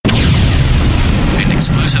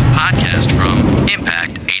exclusive podcast from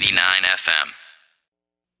Impact 89 FM.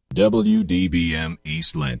 WDBM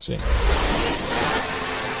East Lansing.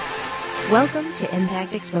 Welcome to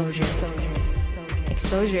Impact Exposure.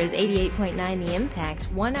 Exposure is 88.9 The Impact's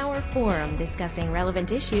one-hour forum discussing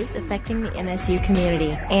relevant issues affecting the MSU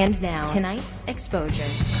community. And now, tonight's Exposure.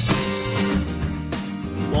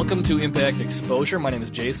 Welcome to Impact Exposure. My name is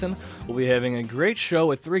Jason. We'll be having a great show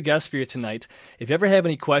with three guests for you tonight. If you ever have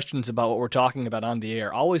any questions about what we're talking about on the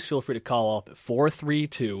air, always feel free to call up at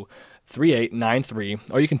 432-3893,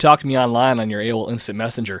 or you can talk to me online on your AOL Instant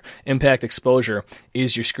Messenger. Impact Exposure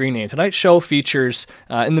is your screen name. Tonight's show features,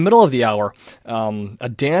 in the middle of the hour, a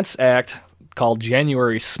dance act called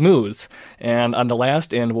January Smooths, and on the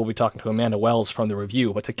last end we'll be talking to Amanda Wells from The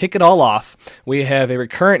Review. But to kick it all off, we have a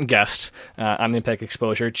recurrent guest on Impact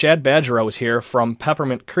Exposure. Chad Badgerow is here from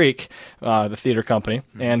Peppermint Creek, the theater company,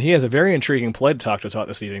 and he has a very intriguing play to talk to us about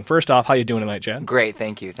this evening. First off, how you doing tonight, Chad? Great,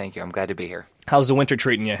 thank you. I'm glad to be here. How's the winter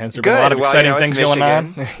treating you? Has there Good. been a lot of exciting things going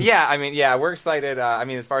on? We're excited.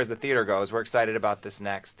 As far as the theater goes, we're excited about these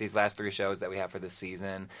last three shows that we have for this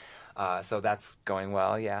season. So that's going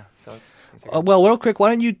well, yeah. So well, real quick, why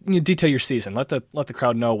don't you detail your season? Let the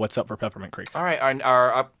crowd know what's up for Peppermint Creek. All right,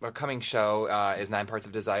 our upcoming show is 9 Parts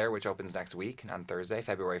of Desire, which opens next week on Thursday,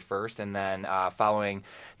 February 1st. And then following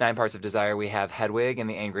 9 Parts of Desire, we have Hedwig and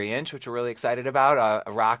the Angry Inch, which we're really excited about,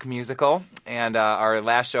 a rock musical. And our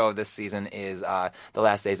last show of this season is The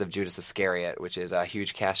Last Days of Judas Iscariot, which is a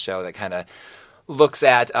huge cast show that kind of looks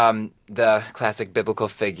at the classic biblical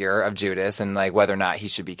figure of Judas and like whether or not he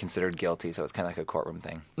should be considered guilty. So it's kind of like a courtroom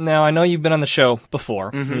thing. Now, I know you've been on the show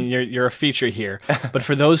before. Mm-hmm. You're a feature here. But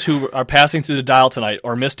for those who are passing through the dial tonight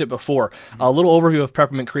or missed it before, a little overview of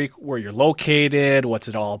Peppermint Creek, where you're located, what's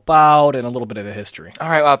it all about, and a little bit of the history. All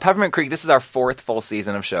right. Peppermint Creek, this is our fourth full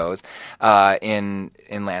season of shows in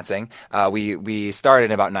Lansing. We started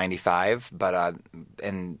in about 95, but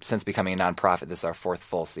and since becoming a nonprofit, this is our fourth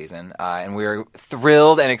full season. And we're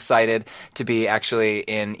thrilled and excited to be actually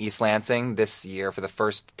in East Lansing this year for the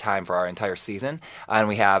first time for our entire season. And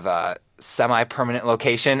we have a semi-permanent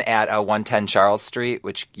location at 110 Charles Street,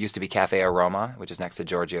 which used to be Cafe Aroma, which is next to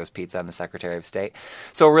Giorgio's Pizza and the Secretary of State.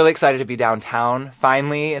 So we're really excited to be downtown,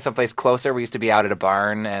 finally, someplace closer. We used to be out at a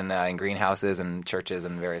barn and in greenhouses and churches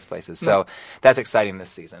and various places. So that's exciting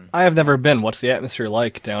this season. I have never been. What's the atmosphere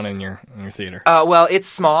like down in your theater? Well, it's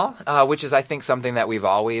small, which is, I think, something that we've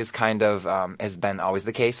always kind of has been always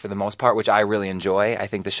the case for the most part, which I really enjoy. I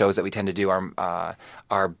think the shows that we tend to do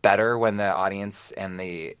are better when the audience and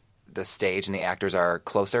the stage and the actors are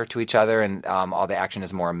closer to each other and all the action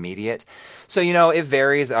is more immediate. So, it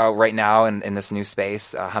varies right now in this new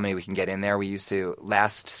space, how many we can get in there. We used to,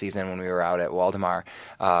 last season when we were out at Waldemar,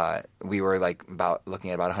 we were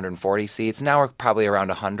looking at about 140 seats. Now we're probably around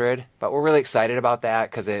 100, but we're really excited about that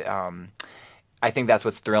because I think that's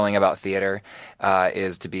what's thrilling about theater,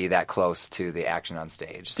 is to be that close to the action on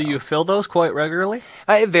stage. So. Do you fill those quite regularly?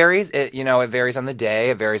 It varies. It varies on the day.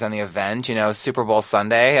 It varies on the event. Super Bowl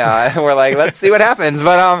Sunday. We're like, let's see what happens.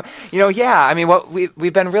 But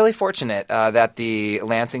we've been really fortunate that the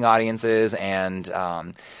Lansing audiences and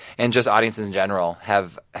just audiences in general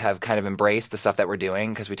have kind of embraced the stuff that we're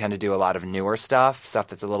doing, because we tend to do a lot of newer stuff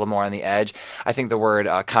that's a little more on the edge. I think the word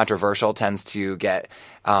controversial tends to get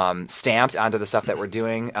stamped onto the stuff that we're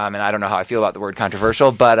doing, and I don't know how I feel about the word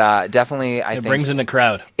controversial, but definitely I think it brings in the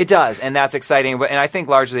crowd. It does, and that's exciting. And I think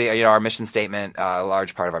largely, our mission statement, a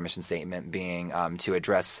large part of our mission statement being to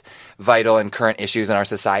address vital and current issues in our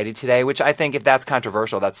society today, which I think if that's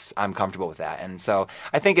controversial, I'm comfortable with that. And so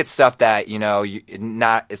I think it's stuff that,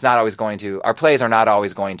 our plays are not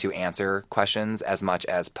always going to answer questions as much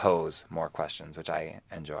as pose more questions, which I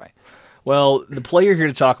enjoy. Well, the play you're here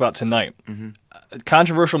to talk about tonight,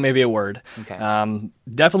 controversial may be a word. Okay.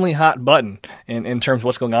 Definitely hot button in terms of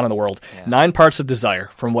what's going on in the world. Yeah. 9 Parts of Desire,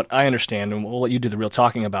 from what I understand, and we'll let you do the real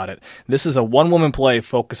talking about it. This is a one-woman play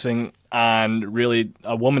focusing on really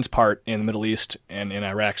a woman's part in the Middle East and in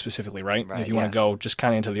Iraq specifically, right? If you want to go just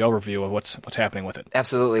kind of into the overview of what's happening with it.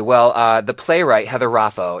 Absolutely. Well, the playwright, Heather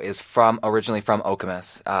Raffo, is originally from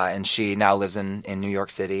Okemos, and she now lives in New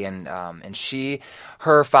York City, and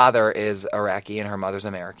her father is Iraqi and her mother's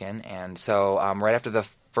American, and so right after the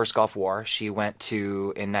first Gulf War,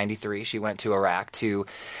 in '93, she went to Iraq to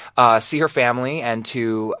see her family and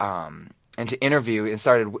to interview, and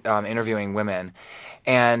started interviewing women.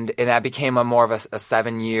 And that became more of a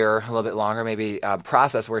 7-year, a little bit longer maybe,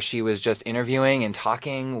 process where she was just interviewing and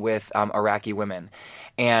talking with Iraqi women.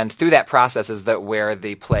 And through that process is where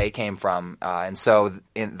the play came from. And so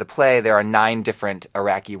in the play, there are 9 different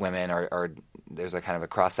Iraqi women, or there's a kind of a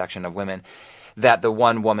cross-section of women that the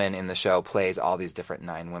one woman in the show plays all these different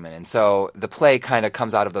 9 women. And so the play kind of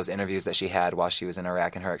comes out of those interviews that she had while she was in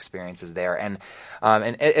Iraq and her experiences there. And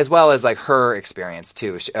as well as like her experience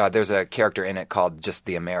too. There's a character in it called Just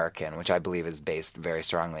the American, which I believe is based very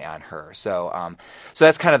strongly on her. So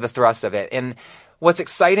that's kind of the thrust of it. And what's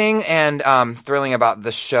exciting and thrilling about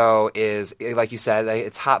the show is, like you said,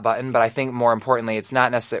 it's hot button. But I think more importantly, it's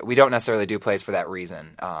not necessarily, we don't necessarily do plays for that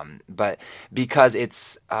reason. But because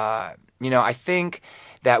it's, I think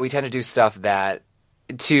that we tend to do stuff that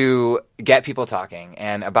to get people talking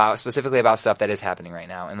and specifically about stuff that is happening right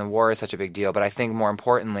now. And the war is such a big deal. But I think more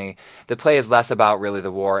importantly, the play is less about really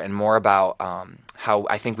the war and more about how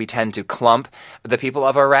I think we tend to clump the people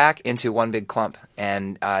of Iraq into one big clump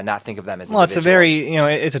and not think of them as individuals. It's a very,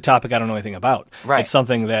 it's a topic I don't know anything about. Right. It's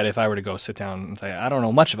something that if I were to go sit down and say, I don't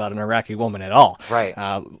know much about an Iraqi woman at all. Right.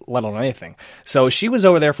 Let alone anything. So she was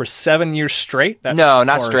over there for 7 years straight? No,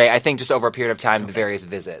 not straight. I think just over a period of time, the various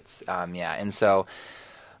visits. And so...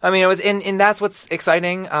 I mean, it was, and that's what's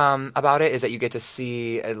exciting about it is that you get to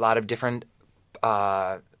see a lot of different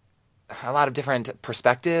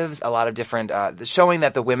perspectives, a lot of different showing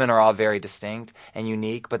that the women are all very distinct and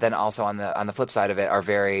unique, but then also on the flip side of it are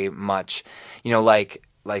very much,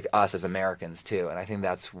 like us as Americans too. And I think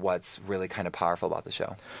that's what's really kind of powerful about the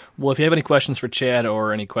show. Well, if you have any questions for Chad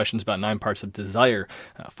or any questions about 9 Parts of Desire,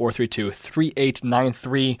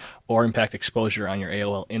 432-3893 or Impact Exposure on your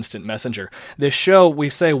AOL Instant Messenger. This show,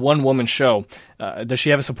 we say one-woman show. Does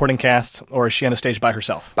she have a supporting cast or is she on a stage by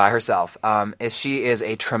herself? By herself. She is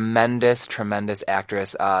a tremendous, tremendous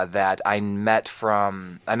actress that I met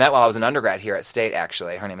while I was an undergrad here at State,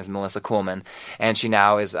 actually. Her name is Melissa Kuhlman, and she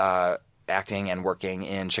now is... acting and working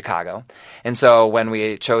in Chicago. And so when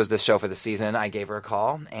we chose this show for the season, I gave her a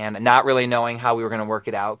call and not really knowing how we were going to work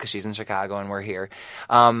it out because she's in Chicago and we're here.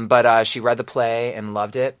 But she read the play and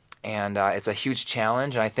loved it. And it's a huge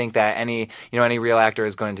challenge. And I think that any real actor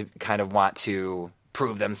is going to kind of want to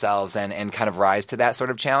prove themselves and kind of rise to that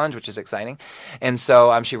sort of challenge, which is exciting. And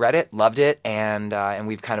so she read it, loved it, and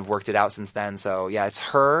we've kind of worked it out since then. So yeah, it's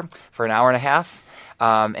her for an hour and a half.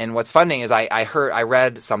 And what's funny is I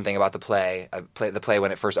read something about the play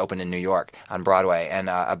when it first opened in New York on Broadway, and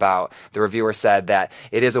about the reviewer said that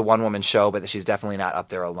it is a one-woman show, but that she's definitely not up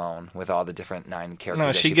there alone with all the different 9 characters.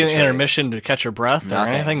 No, she get portrays. an intermission to catch her breath or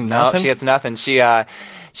anything? No, she gets nothing.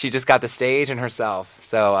 She just got the stage and herself.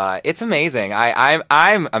 So it's amazing.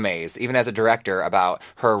 I'm amazed, even as a director, about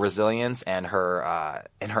her resilience and her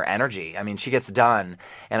energy. I mean, she gets done,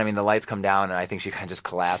 and I mean the lights come down, and I think she kind of just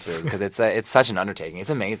collapses because it's such an undertaking. It's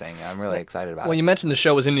amazing. I'm really excited about it. Well, you mentioned the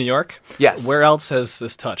show was in New York. Yes. Where else has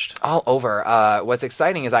this touched? All over. What's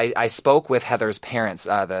exciting is I spoke with Heather's parents,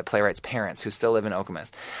 the playwright's parents, who still live in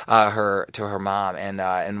Okemos, to her mom.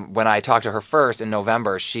 And when I talked to her first in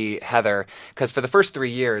November, Heather, because for the first 3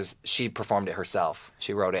 years, she performed it herself.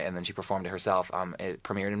 She wrote it and then she performed it herself. It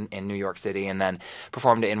premiered in New York City and then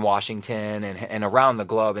performed it in Washington and around the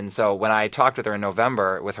globe. And so when I talked with her in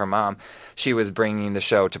November with her mom, she was bringing the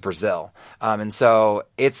show to Brazil. And so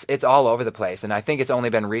it's all over the place, and I think it's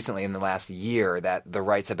only been recently in the last year that the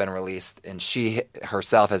rights have been released, and she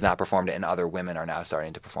herself has not performed it, and other women are now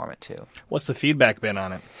starting to perform it too. What's the feedback been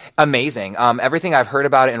on it? Amazing. Everything I've heard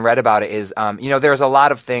about it and read about it is, there's a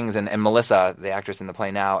lot of things, and Melissa, the actress in the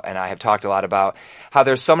play now, and I have talked a lot about how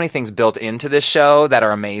there's so many things built into this show that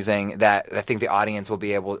are amazing that I think the audience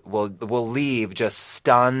will leave just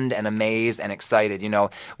stunned and amazed and excited.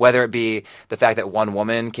 Whether it be the fact that one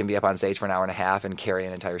woman can be up on stage for an hour and a half and carry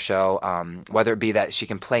an entire show, whether it be that she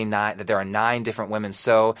can play that there are 9 different women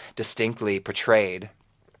so distinctly portrayed,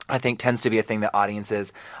 I think tends to be a thing that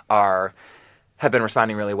audiences have been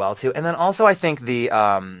responding really well to. And then also I think the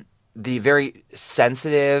very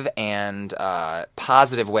sensitive and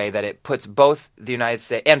positive way that it puts both the United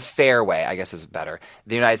States, and fair way, I guess is better,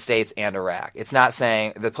 the United States and Iraq.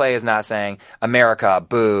 The play is not saying America,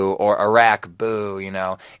 boo, or Iraq, boo,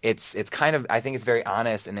 It's kind of, I think it's very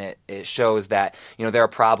honest, and it shows that, there are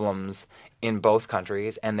problems in both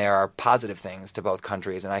countries, and there are positive things to both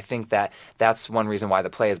countries. And I think that that's one reason why the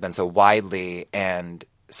play has been so widely and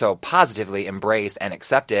so positively embraced and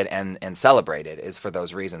accepted and celebrated is for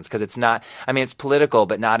those reasons. Because it's not, it's political,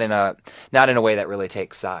 but not in a way that really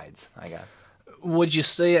takes sides, I guess. Would you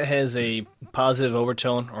say it has a positive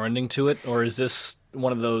overtone or ending to it? Or is this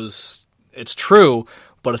one of those, it's true,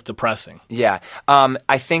 but it's depressing? Yeah.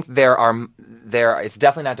 I think it's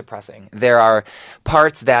definitely not depressing. There are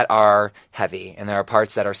parts that are heavy, and there are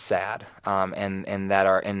parts that are sad, and that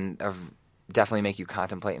are definitely make you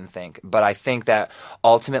contemplate and think. But I think that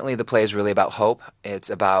ultimately the play is really about hope. It's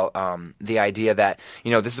about the idea that,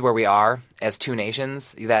 this is where we are as two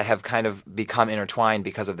nations that have kind of become intertwined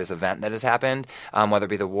because of this event that has happened, whether it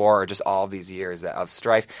be the war or just all of these years of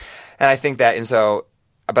strife. And I think that,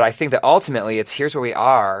 but I think that ultimately it's here's where we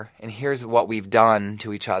are, and here's what we've done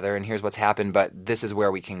to each other, and here's what's happened, but this is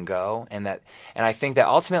where we can go. And I think that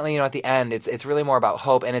ultimately, at the end, it's really more about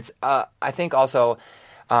hope, and it's I think also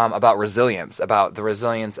about resilience, about the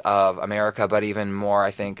resilience of America, but even more,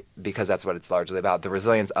 I think, because that's what it's largely about, the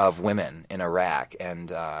resilience of women in Iraq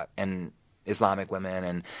and Islamic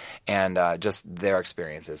women and just their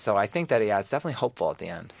experiences. So I think that, it's definitely hopeful at the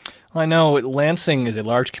end. Well, I know Lansing is a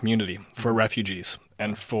large community for refugees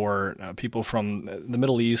and for people from the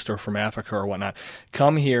Middle East or from Africa or whatnot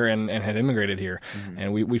come here and have immigrated here. Mm-hmm.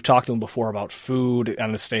 And we've talked to them before about food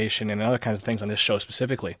on the station and other kinds of things on this show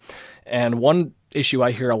specifically. And one issue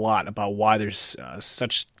I hear a lot about why there's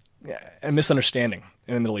such a misunderstanding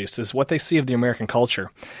in the Middle East is what they see of the American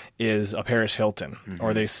culture is a Paris Hilton, mm-hmm.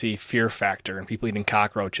 or they see Fear Factor and people eating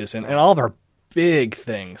cockroaches and all of our big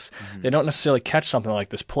things. Mm-hmm. They don't necessarily catch something like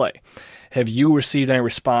this play. Have you received any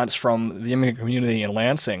response from the immigrant community in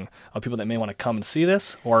Lansing of people that may want to come and see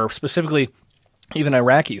this, or specifically even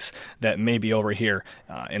Iraqis that may be over here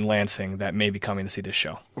in Lansing that may be coming to see this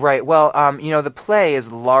show? Right. Well, the play is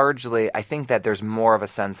largely, I think that there's more of a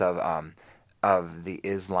sense of the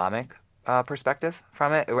Islamic perspective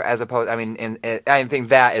from it, as opposed, I think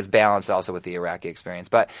that is balanced also with the Iraqi experience.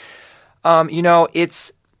 But,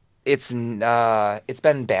 it's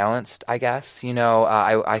been balanced, I guess.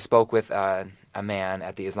 I spoke with a man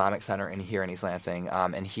at the Islamic Center here in East Lansing,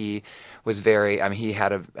 and he was he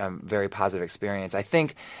had a very positive experience, I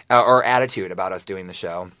think, or attitude about us doing the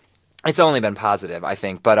show. It's only been positive, I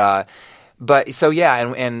think, but so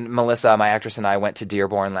yeah, and Melissa, my actress, and I went to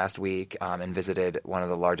Dearborn last week and visited one of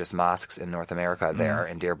the largest mosques in North America there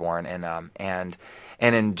in Dearborn, and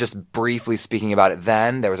in just briefly speaking about it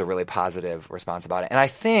then, there was a really positive response about it. And I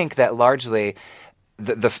think that largely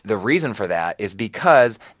the reason for that is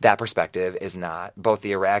because that perspective is not, both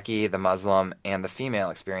the Iraqi, the Muslim, and the female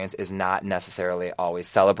experience is not necessarily always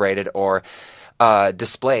celebrated or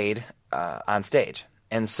displayed on stage.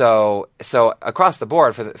 And so across the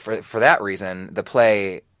board, for that reason, the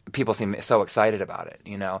play, people seem so excited about it,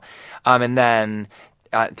 and then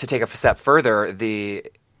to take a step further,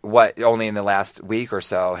 what only in the last week or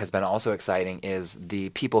so has been also exciting is the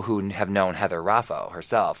people who have known Heather Raffo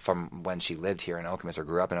herself from when she lived here in Okemos or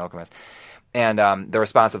grew up in Okemos. And the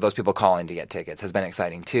response of those people calling to get tickets has been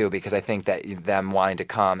exciting too, because I think that them wanting to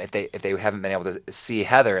come, if they haven't been able to see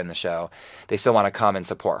Heather in the show, they still want to come and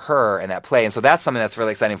support her in that play. And so that's something that's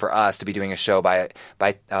really exciting for us to be doing a show by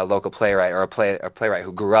a local playwright or a playwright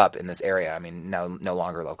who grew up in this area. No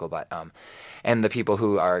longer local, but and the people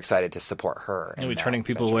who are excited to support her. You'll be turning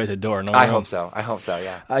people away at the door. I hope so.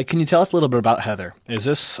 Yeah. Can you tell us a little bit about Heather? Is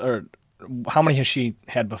this how many has she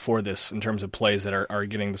had before this in terms of plays that are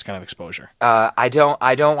getting this kind of exposure? I don't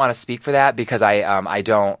want to speak for that because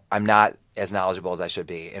I'm not as knowledgeable as I should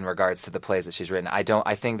be in regards to the plays that she's written.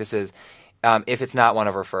 I think this is, if it's not one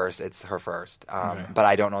of her first, it's her first. Okay. But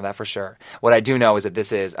I don't know that for sure. What I do know is that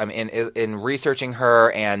this is, in researching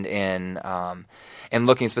her and in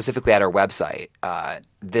looking specifically at her website,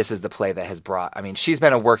 this is the play that has brought, she's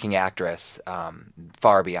been a working actress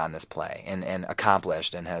far beyond this play and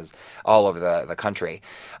accomplished and has all over the country.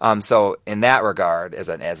 So in that regard, as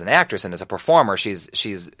an actress and as a performer,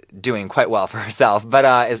 she's doing quite well for herself.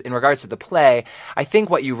 But in regards to the play, I think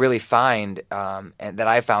what you really find, and that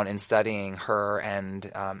I found in studying her and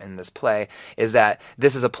in this play, is that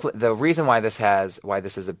this is the reason why this has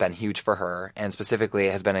been huge for her, and specifically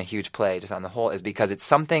has been a huge play just on the whole, is because it's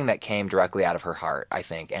something that came directly out of her heart, I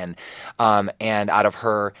think, and out of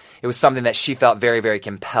her, it was something that she felt very, very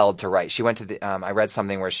compelled to write. She went to I read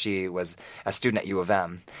something where she was a student at U of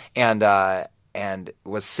M, and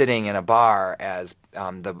was sitting in a bar as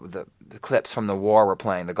the clips from the war were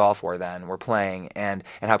playing, the Gulf War then were playing, and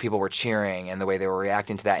how people were cheering and the way they were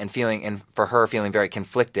reacting to that, and for her feeling very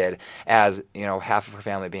conflicted as half of her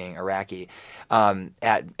family being Iraqi,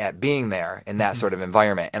 at being there in that sort of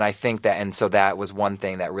environment. And I think that, and so that was one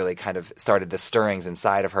thing that really kind of started the stirrings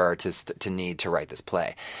inside of her to need to write this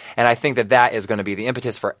play. And I think that is going to be the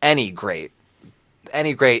impetus for any great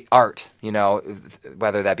art,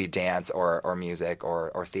 whether that be dance or music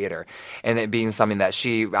or theater, and it being something that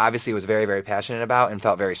she obviously was very, very passionate about and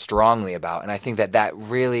felt very strongly about. And I think that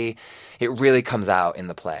really comes out in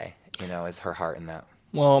the play, is her heart in that.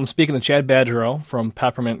 Well, I'm speaking to Chad Badgerow from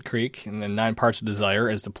Peppermint Creek, and then 9 Parts of Desire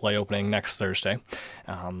is the play opening next Thursday.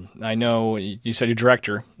 I know you said you're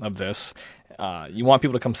director of this. You want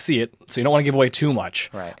people to come see it, so you don't want to give away too much.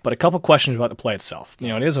 Right. But a couple questions about the play itself.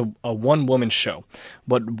 It is a one-woman show,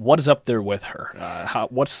 but what is up there with her?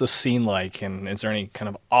 What's the scene like, and is there any kind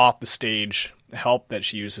of off-the-stage help that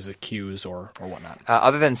she uses as cues or whatnot?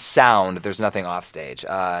 Other than sound, there's nothing off stage.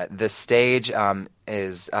 The stage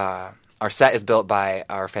is... Our set is built by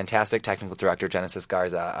our fantastic technical director, Genesis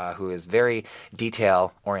Garza, who is very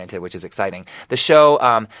detail-oriented, which is exciting. The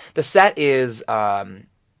show, the set is,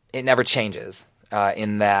 it never changes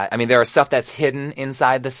in that. I mean, there are stuff that's hidden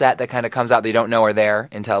inside the set that kind of comes out that you don't know are there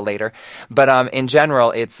until later. But in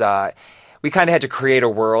general, it's... we kind of had to create a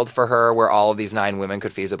world for her where all of these 9 women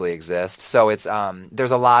could feasibly exist. So it's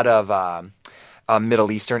there's a lot of...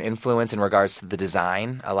 Middle Eastern influence in regards to the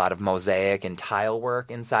design, a lot of mosaic and tile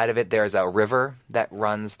work inside of it. There's a river that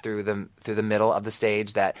runs through the middle of the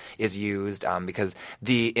stage that is used because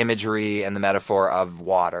the imagery and the metaphor of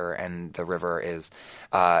water and the river is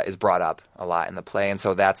brought up a lot in the play, and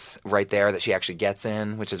so that's right there that she actually gets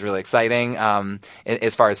in, which is really exciting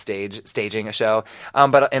as far as staging a show.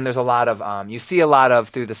 But there's a lot of you see a lot of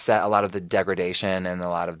through the set, a lot of the degradation and a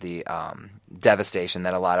lot of the devastation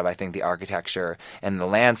that a lot of, I think, the architecture and the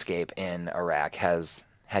landscape in Iraq has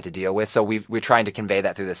had to deal with. So we're trying to convey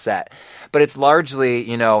that through the set. But it's largely,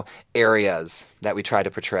 areas that we try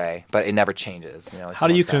to portray, but it never changes. How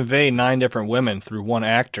do you convey 9 different women through one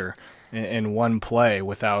actor in one play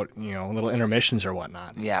without, little intermissions or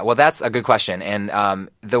whatnot? Yeah, well, that's a good question. And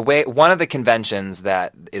one of the conventions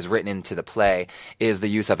that is written into the play is the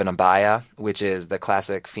use of an abaya, which is the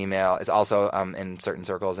classic female. It's also in certain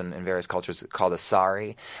circles and in various cultures called a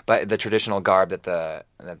sari, but the traditional garb that the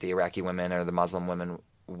Iraqi women or the Muslim women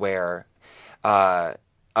wear.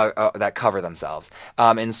 That cover themselves,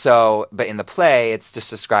 but in the play, it's just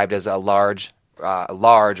described as a large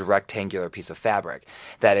rectangular piece of fabric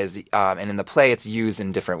that is, and in the play it's used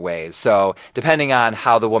in different ways. So depending on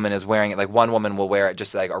how the woman is wearing it, like one woman will wear it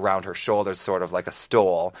just like around her shoulders, sort of like a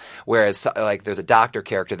stole, whereas like there's a doctor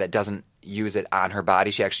character that doesn't use it on her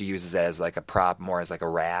body. She actually uses it as like a prop, more as like a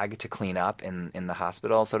rag to clean up in the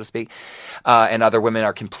hospital, so to speak. And other women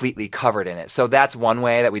are completely covered in it. So that's one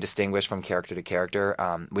way that we distinguish from character to character,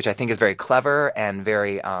 which I think is very clever and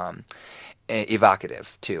very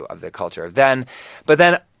evocative too of the culture. But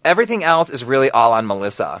then everything else is really all on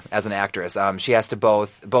Melissa as an actress. She has to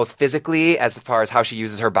both physically, as far as how she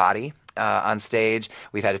uses her body on stage.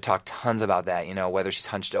 We've had to talk tons about that, whether she's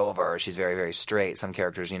hunched over or she's very, very straight. Some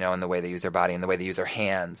characters, and the way they use their body and the way they use their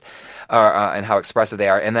hands and how expressive they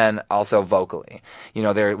are. And then also vocally.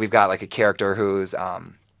 We've got like a character who's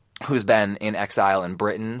been in exile in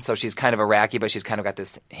Britain. So she's kind of Iraqi, but she's kind of got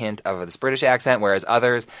this hint of this British accent, whereas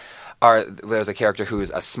others there's a character who's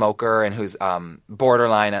a smoker and who's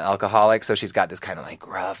borderline an alcoholic, so she's got this kind of like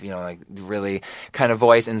gruff, like really kind of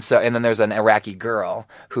voice, and then there's an Iraqi girl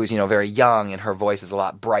who's very young and her voice is a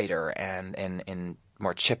lot brighter and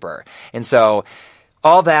more chipper, and so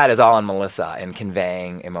all that is all on Melissa in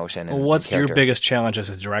conveying emotion. And what's your biggest challenge as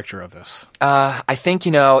a director of this? I think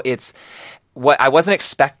it's what I wasn't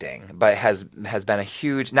expecting, but has been a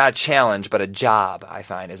huge, not a challenge, but a job, I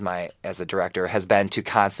find, as a director, has been to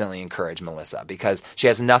constantly encourage Melissa, because she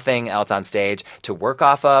has nothing else on stage to work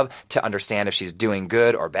off of, to understand if she's doing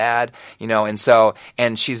good or bad,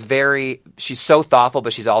 and she's so thoughtful,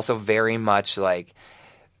 but she's also very much like,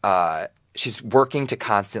 she's working to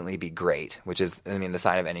constantly be great, which is, the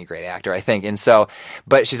sign of any great actor, I think. And so,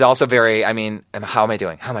 but she's also very, how am I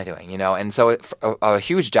doing? How am I doing? And so a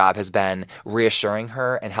huge job has been reassuring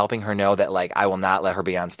her and helping her know that, like, I will not let her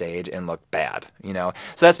be on stage and look bad, So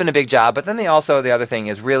that's been a big job. But then the other thing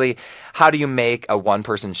is really, how do you make a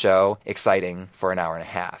one-person show exciting for an hour and a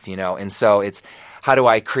half, And so it's, how do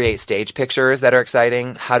I create stage pictures that are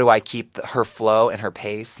exciting? How do I keep her flow and her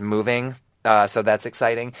pace moving? So that's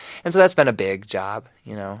exciting, and so that's been a big job,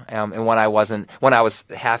 and when I was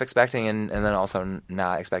half expecting and then also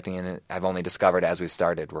not expecting, and I've only discovered as we've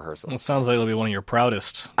started rehearsal. Well, it sounds like it'll be one of your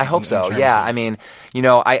proudest. I hope so. Yeah,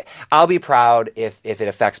 I'll be proud if it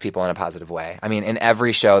affects people in a positive way. In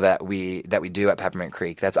every show that we do at Peppermint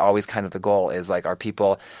Creek, that's always kind of the goal, is like, are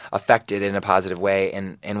people affected in a positive way,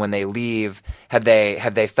 and when they leave, have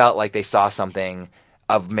they felt like they saw something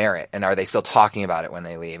of merit, and are they still talking about it when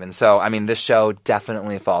they leave? And so, this show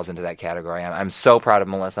definitely falls into that category. I'm so proud of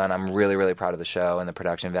Melissa, and I'm really, really proud of the show and the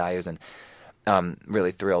production values, and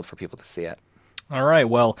really thrilled for people to see it. All right,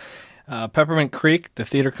 well, Peppermint Creek, the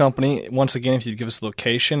theater company, once again, if you'd give us a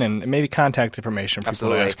location and maybe contact information for people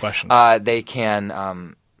to ask questions. They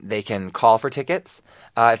can they can call for tickets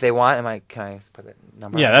if they want. Can I put the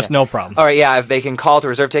number? Yeah, that's no problem. All right, yeah, if they can call to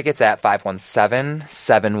reserve tickets at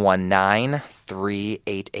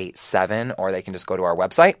 517-719-3887, or they can just go to our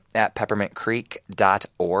website at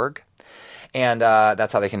peppermintcreek.org. And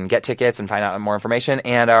that's how they can get tickets and find out more information.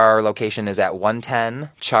 And our location is at 110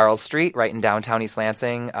 Charles Street, right in downtown East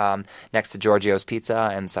Lansing, next to Giorgio's Pizza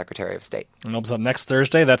and Secretary of State. And opens up next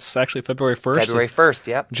Thursday. That's actually February 1st. February 1st,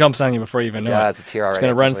 yep. Jumps on you before you even know does. it. It's here already. It's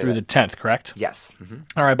going to run through the 10th, correct? Yes. Mm-hmm.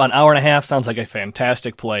 All right, about an hour and a half. Sounds like a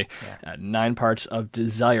fantastic play. 9 parts of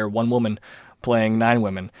desire. One woman playing 9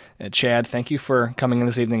 women. Chad, thank you for coming in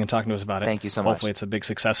this evening and talking to us about it. Thank you so much. Hopefully it's a big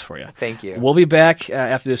success for you. Thank you. We'll be back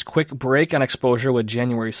after this quick break on Exposure with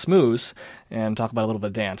January Smooths and talk about a little bit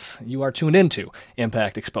of dance. You are tuned into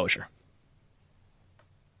Impact Exposure.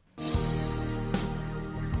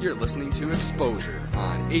 You're listening to Exposure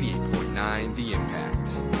on 88.9 The Impact.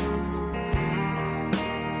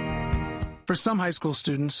 For some high school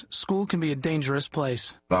students, school can be a dangerous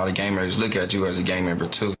place. A lot of gamers look at you as a gang member,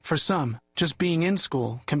 too. For some, just being in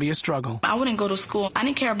school can be a struggle. I wouldn't go to school. I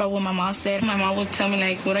didn't care about what my mom said. My mom would tell me,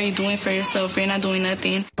 like, what are you doing for yourself? You're not doing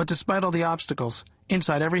nothing. But despite all the obstacles,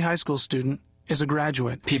 inside every high school student is a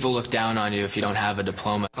graduate. People look down on you if you don't have a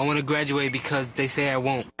diploma. I want to graduate because they say I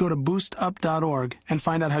won't. Go to boostup.org and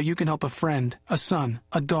find out how you can help a friend, a son,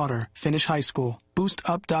 a daughter finish high school.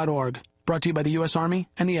 Boostup.org. Brought to you by the U.S. Army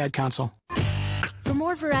and the Ad Council. For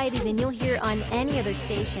more variety than you'll hear on any other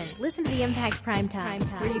station, listen to the Impact Primetime,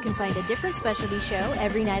 where you can find a different specialty show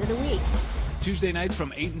every night of the week. Tuesday nights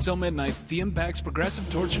from 8 until midnight, The Impact's Progressive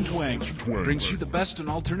Torch and Twang brings you the best in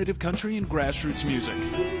alternative country and grassroots music.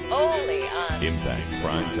 Only on Impact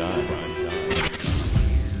Primetime.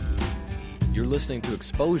 You're listening to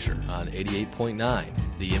Exposure on 88.9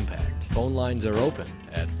 The Impact. Phone lines are open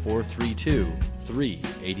at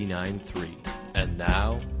 432-3893. And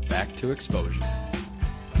now, back to Exposure.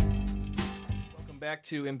 Back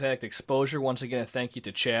to Impact Exposure. Once again, a thank you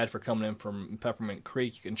to Chad for coming in from Peppermint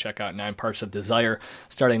Creek. You can check out 9 Parts of Desire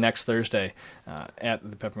starting next Thursday at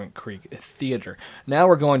the Peppermint Creek Theater. Now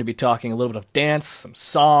we're going to be talking a little bit of dance, some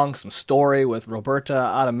song, some story with Roberta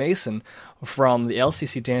Otta Mason from the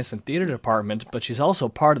LCC Dance and Theater Department, but she's also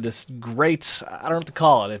part of this great, I don't know what to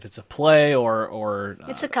call it, if it's a play or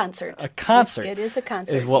it's a concert. A concert. It is a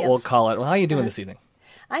concert, is what we'll call it. Well, how are you doing this evening?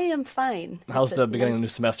 I am fine. How's the beginning of the new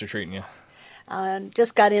semester treating you?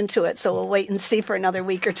 Just got into it, so we'll wait and see for another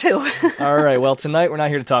week or two. All right. Well, tonight we're not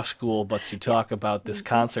here to talk school, but to talk about this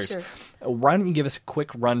concert. Sure. Why don't you give us a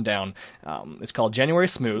quick rundown? It's called January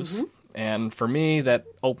Smooths. Mm-hmm. And for me, that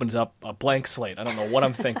opens up a blank slate. I don't know what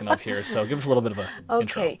I'm thinking of here, so give us a little bit of a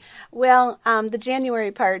intro. Okay. Well, the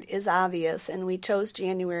January part is obvious, and we chose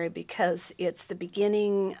January because it's the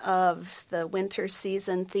beginning of the winter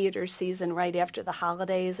season, theater season, right after the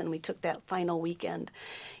holidays, and we took that final weekend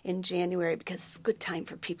in January because it's a good time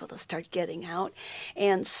for people to start getting out.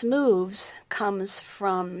 And Smooths comes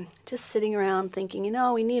from just sitting around thinking,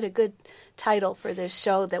 we need a good title for this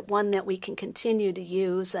show, one that we can continue to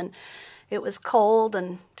use. And it was cold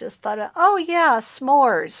and just thought,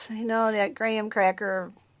 s'mores, that graham cracker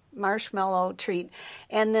marshmallow treat.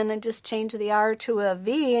 And then I just changed the R to a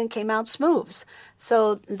V and came out Smooths.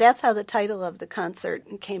 So that's how the title of the concert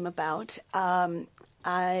came about.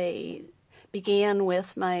 I began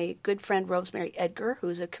with my good friend Rosemary Edgar,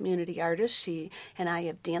 who's a community artist. She and I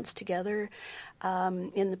have danced together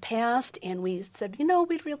in the past, and we said,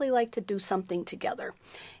 we'd really like to do something together.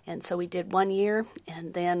 And so we did 1 year,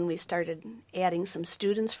 and then we started adding some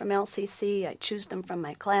students from LCC. I choose them from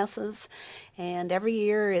my classes, and every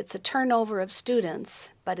year it's a turnover of students,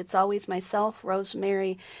 but it's always myself,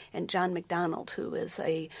 Rosemary, and John McDonald, who is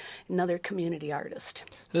another community artist.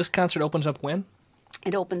 This concert opens up when?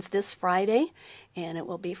 It opens this Friday, and it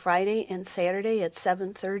will be Friday and Saturday at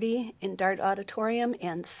 7:30 in Dart Auditorium,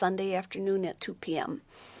 and Sunday afternoon at 2 p.m.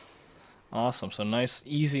 Awesome. So nice,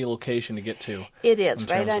 easy location to get to. It is,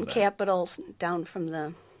 right on Capitol, down from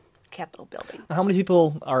the Capitol building. How many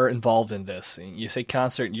people are involved in this? You say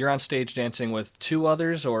concert, you're on stage dancing with 2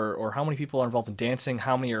 others, or how many people are involved in dancing?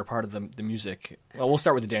 How many are part of the music? Well, we'll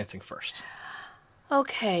start with the dancing first.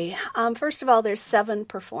 Okay. First of all, there's 7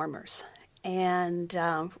 performers. And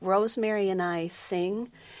Rosemary and I sing,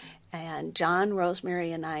 and John,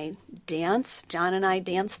 Rosemary, and I dance. John and I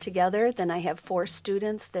dance together. Then I have 4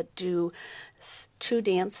 students that do 2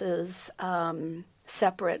 dances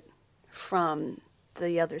separate from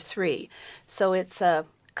the other 3. So it's a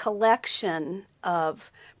collection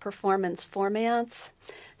of performance formats.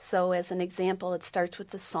 So as an example, it starts with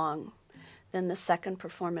the song. Then the second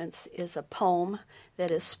performance is a poem that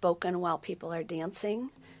is spoken while people are dancing.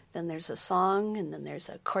 then there's a song, and then there's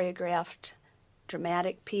a choreographed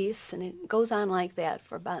dramatic piece, and it goes on like that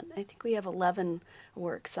for about, I think we have 11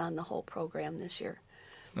 works on the whole program this year.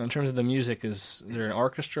 Now, in terms of the music, is there an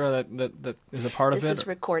orchestra that is a part of it? This is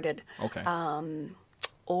recorded. Okay.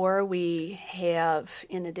 Or we have,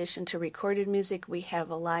 in addition to recorded music, we have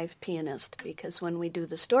a live pianist, because when we do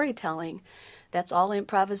the storytelling, that's all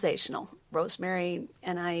improvisational. Rosemary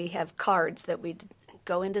and I have cards that we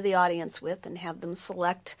go into the audience with and have them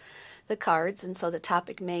select the cards, and so the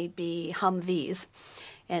topic may be Humvees,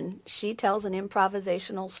 and she tells an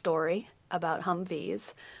improvisational story about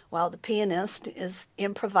Humvees while the pianist is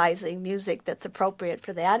improvising music that's appropriate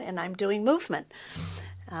for that, and I'm doing movement.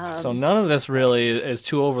 So none of this really is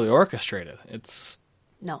too overly orchestrated. It's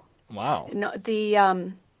no. Wow. No,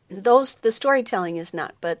 the storytelling is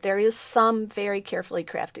not, but there is some very carefully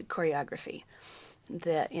crafted choreography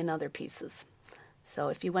that in other pieces. So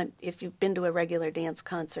if you've been to a regular dance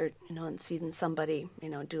concert, and seen somebody,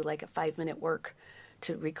 do like a 5-minute work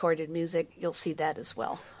to recorded music, you'll see that as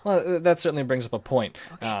well. Well, that certainly brings up a point.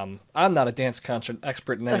 Okay. I'm not a dance concert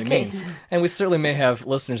expert in any means, and we certainly may have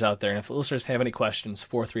listeners out there. And if listeners have any questions,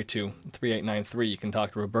 432-3893, you can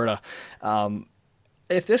talk to Roberta.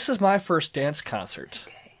 If this is my first dance concert,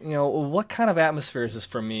 what kind of atmosphere is this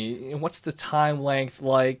for me? What's the time length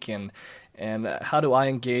like, and how do I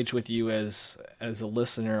engage with you as a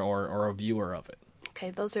listener or a viewer of it? Okay,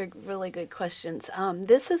 those are really good questions.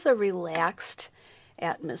 This is a relaxed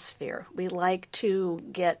atmosphere. We like to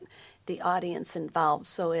get the audience involved.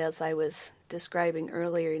 So as I was describing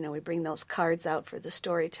earlier, we bring those cards out for the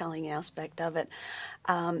storytelling aspect of it.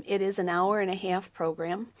 It is an 1.5-hour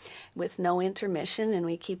program with no intermission, and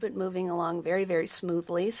we keep it moving along very, very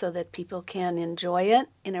smoothly so that people can enjoy it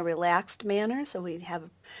in a relaxed manner. So we have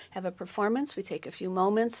a performance. We take a few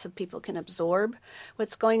moments so people can absorb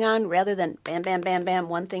what's going on rather than bam, bam, bam, bam,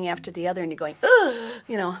 one thing after the other, and you're going,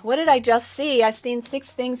 ugh, what did I just see? I've seen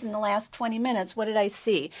 6 things in the last 20 minutes. What did I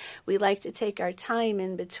see? We like to take our time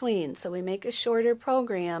in between, so we make a shorter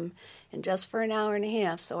program and just for an 1.5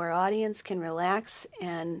 hours so our audience can relax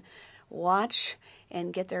and watch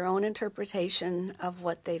and get their own interpretation of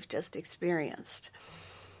what they've just experienced.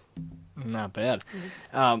 Not bad.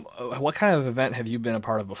 What kind of event have you been a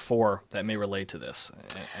part of before that may relate to this?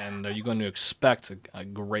 And are you going to expect a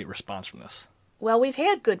great response from this? Well, we've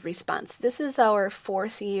had good response. This is our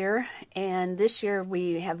 4th year, and this year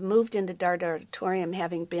we have moved into Dart Auditorium,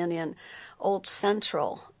 having been in Old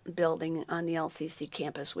Central building on the LCC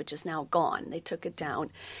campus, which is now gone. They took it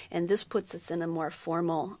down, and this puts us in a more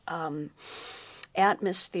formal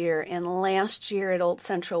atmosphere. And last year at Old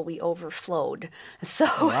Central we overflowed. So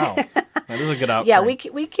wow, that is a good outcome. Yeah,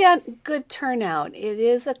 we get good turnout. It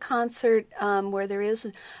is a concert where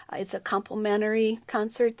it's a complimentary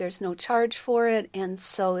concert. There's no charge for it, and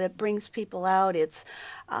so it brings people out. It's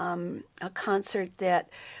a concert that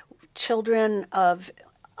children of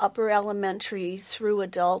upper elementary through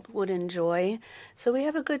adult would enjoy. So we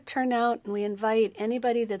have a good turnout, and we invite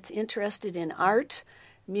anybody that's interested in art,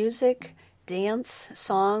 music, dance,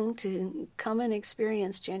 song to come and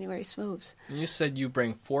experience January Smooves. You said you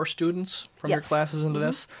bring 4 students from Yes. your classes into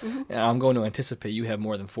this. Mm-hmm. I'm going to anticipate you have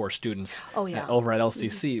more than 4 students over at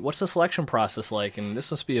LCC. What's the selection process like? And this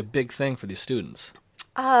must be a big thing for these students.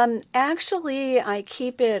 Actually, I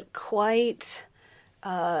keep it quite...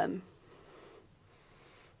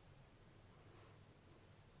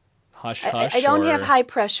 Hush-hush? I don't have high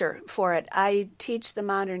pressure for it. I teach the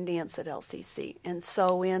modern dance at LCC, and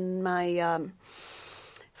so in my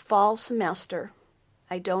fall semester,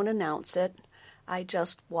 I don't announce it. I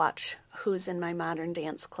just watch who's in my modern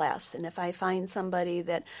dance class, and if I find somebody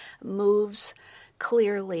that moves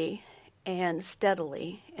clearly and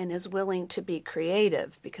steadily and is willing to be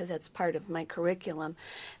creative, because that's part of my curriculum,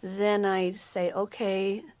 then I say,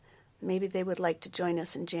 okay, maybe they would like to join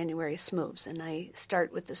us in January Smooves, and I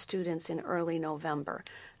start with the students in early November.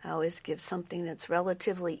 I always give something that's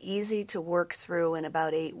relatively easy to work through in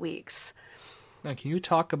about 8 weeks. Now, can you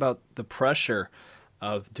talk about the pressure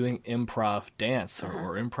of doing improv dance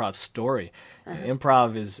or improv story?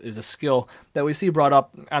 Improv is a skill that we see brought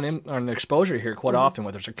up on Exposure here quite often,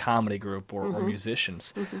 whether it's a comedy group or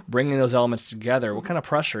musicians. Bringing those elements together, what kind of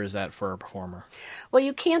pressure is that for a performer? Well,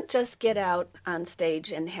 you can't just get out on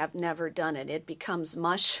stage and have never done it. It becomes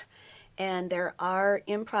mush. And there are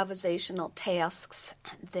improvisational tasks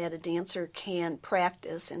that a dancer can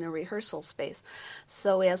practice in a rehearsal space.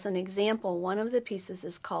 So as an example, one of the pieces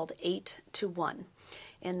is called 8-to-1.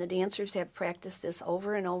 And the dancers have practiced this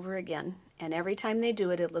over and over again. And every time they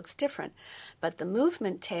do it, it looks different. But the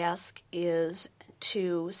movement task is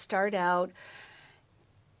to start out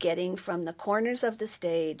getting from the corners of the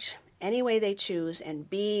stage any way they choose and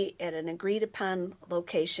be at an agreed upon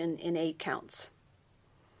location in 8 counts.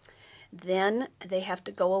 Then they have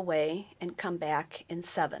to go away and come back in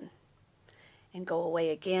 7. And go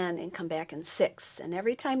away again and come back in 6. And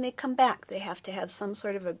every time they come back, they have to have some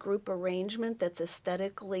sort of a group arrangement that's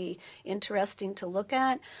aesthetically interesting to look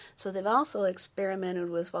at. So they've also experimented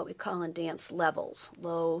with what we call in dance levels,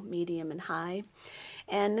 low, medium, and high.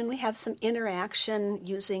 And then we have some interaction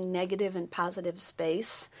using negative and positive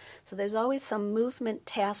space. So there's always some movement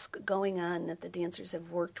task going on that the dancers have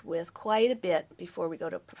worked with quite a bit before we go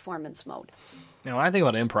to performance mode. Now, when I think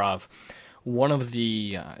about improv, one of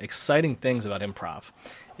the exciting things about improv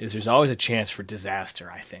is there's always a chance for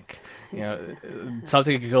disaster, I think.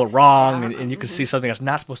 Something could go wrong, and you could see something that's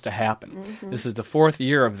not supposed to happen. This is the 4th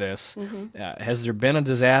year of this. Has there been a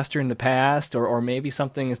disaster in the past, or maybe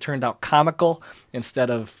something has turned out comical instead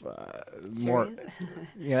of more,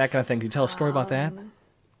 that kind of thing? Can you tell a story about that?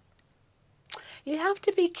 You have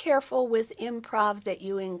to be careful with improv that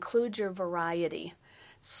you include your variety.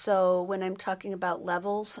 So when I'm talking about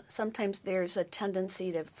levels, sometimes there's a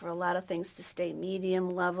tendency for a lot of things to stay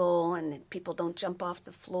medium level, and people don't jump off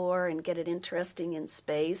the floor and get it interesting in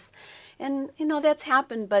space. And, that's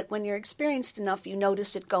happened, but when you're experienced enough, you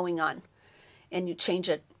notice it going on, and you change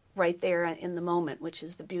it right there in the moment, which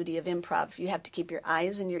is the beauty of improv. You have to keep your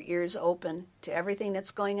eyes and your ears open to everything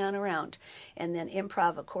that's going on around, and then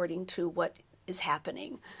improv according to what is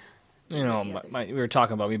happening. We were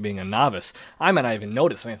talking about me being a novice. I might not even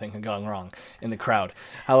notice anything had gone wrong in the crowd.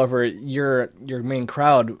 However, your main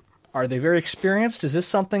crowd, are they very experienced? Is this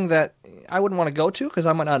something that I wouldn't want to go to because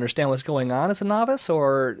I might not understand what's going on as a novice?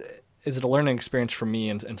 Or is it a learning experience for me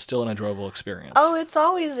and still an enjoyable experience? Oh, it's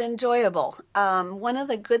always enjoyable. One of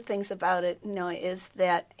the good things about it, is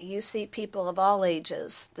that you see people of all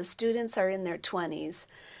ages. The students are in their 20s.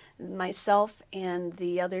 Myself and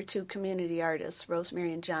the other 2 community artists,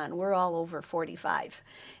 Rosemary and John, we're all over 45.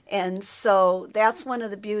 And so that's one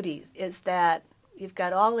of the beauties, is that you've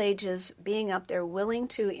got all ages being up there, willing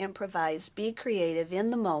to improvise, be creative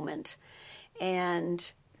in the moment,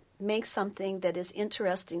 and make something that is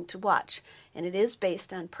interesting to watch. And it is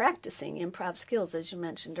based on practicing improv skills, as you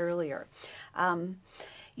mentioned earlier.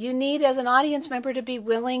 You need, as an audience member, to be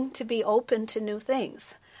willing to be open to new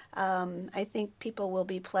things. I think people will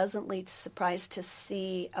be pleasantly surprised to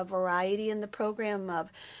see a variety in the program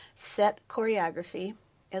of set choreography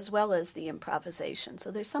as well as the improvisation.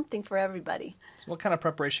 So there's something for everybody. So what kind of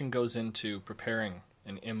preparation goes into preparing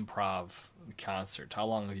an improv concert? How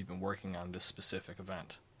long have you been working on this specific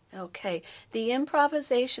event? Okay. The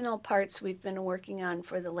improvisational parts we've been working on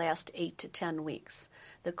for the last 8 to 10 weeks.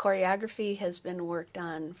 The choreography has been worked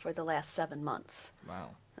on for the last 7 months. Wow.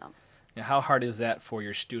 Now, how hard is that for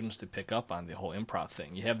your students to pick up on the whole improv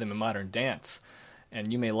thing? You have them in modern dance,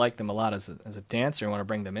 and you may like them a lot as a dancer and want to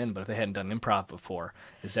bring them in, but if they hadn't done improv before,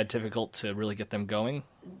 is that difficult to really get them going?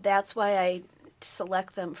 That's why I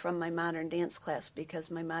select them from my modern dance class,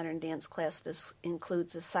 because my modern dance class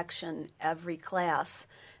includes a section every class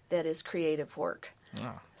that is creative work.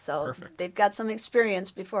 Oh, so perfect. They've got some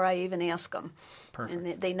experience before I even ask them. Perfect.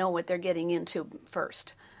 And they know what they're getting into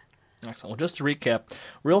first. Excellent. Well, just to recap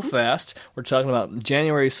real fast, we're talking about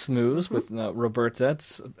January Smooths with Roberta.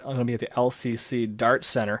 It's going to be at the LCC Dart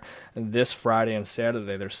Center this Friday and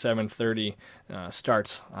Saturday. There's 7:30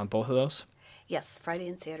 starts on both of those? Yes, Friday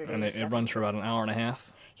and Saturday. And it runs for about an hour and a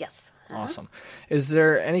half? Yes. Awesome. Is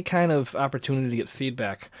there any kind of opportunity to get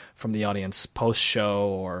feedback from the audience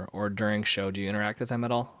post-show or during show? Do you interact with them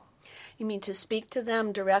at all? You mean to speak to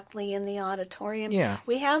them directly in the auditorium? Yeah.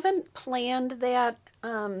 We haven't planned that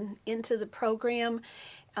into the program,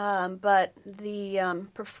 but the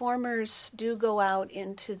performers do go out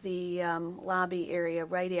into the lobby area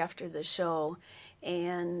right after the show,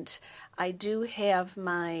 and I do have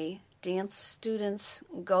my dance students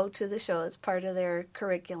go to the show as part of their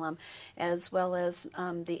curriculum, as well as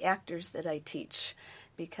the actors that I teach,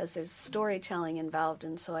 because there's storytelling involved,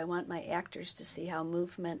 and so I want my actors to see how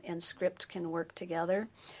movement and script can work together.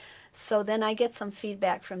 So then I get some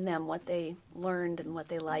feedback from them, what they learned and what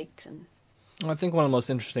they liked. And well, I think one of the most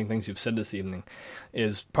interesting things you've said this evening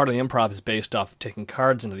is part of the improv is based off taking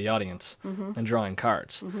cards into the audience and drawing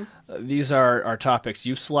cards. These are topics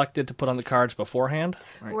you've selected to put on the cards beforehand?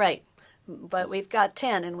 Right. But we've got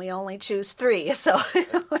 10, and we only choose 3. So,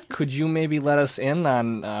 could you maybe let us in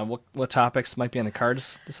on what topics might be on the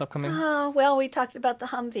cards this upcoming? Well, we talked about the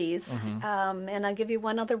Humvees, and I'll give you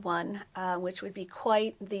one other one, which would be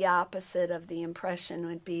quite the opposite of the impression,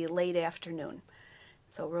 would be late afternoon.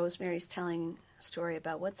 So Rosemary's telling a story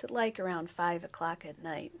about what's it like around 5 o'clock at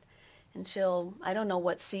night. and I don't know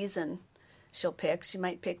what season she'll pick. She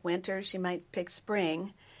might pick winter, she might pick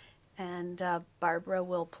spring, and Barbara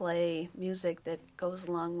will play music that goes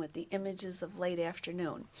along with the images of late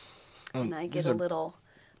afternoon. And I get a little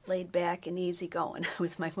laid back and easy going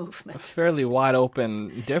with my movement. Fairly wide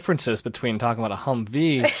open differences between talking about a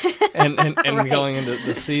Humvee and Right. going into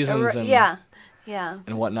the seasons and yeah.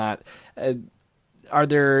 and whatnot. Are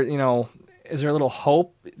there, is there a little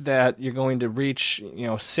hope that you're going to reach,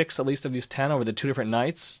 6 at least of these 10 over the 2 different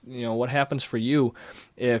nights? What happens for you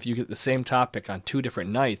if you get the same topic on 2 different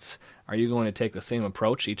nights? Are you going to take the same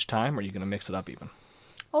approach each time, or are you going to mix it up even?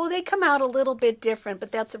 Oh, they come out a little bit different,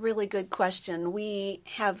 but that's a really good question. We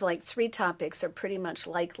have 3 topics. They're pretty much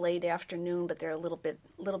like late afternoon, but they're a little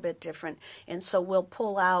bit different. And so we'll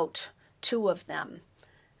pull out 2 of them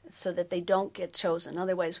so that they don't get chosen.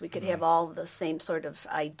 Otherwise, we could have all the same sort of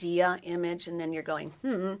idea, image, and then you're going,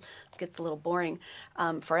 it gets a little boring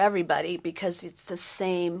for everybody because it's the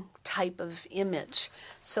same type of image.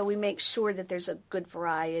 So we make sure that there's a good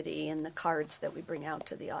variety in the cards that we bring out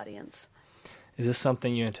to the audience. Is this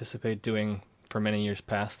something you anticipate doing for many years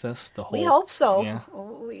past this? We hope so. Yeah.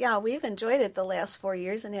 Yeah, we've enjoyed it the last 4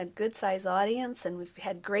 years and had good size audience, and we've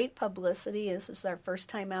had great publicity. This is our first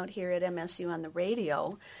time out here at MSU on the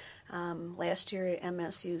radio. Last year,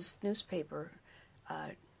 MSU's newspaper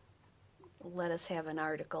let us have an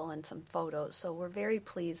article and some photos. So we're very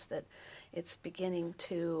pleased that it's beginning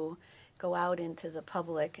to go out into the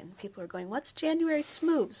public, and people are going, "What's January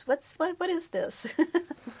Smooths? What is this?"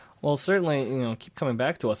 Well, certainly, keep coming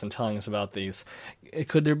back to us and telling us about these.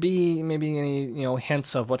 Could there be maybe any,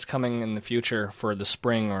 hints of what's coming in the future for the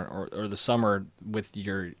spring or the summer with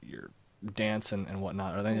your dance and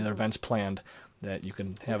whatnot? Are there any other events planned that you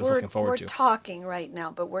can have us looking forward to? We're talking right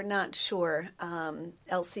now, but we're not sure.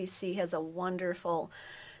 LCC has a wonderful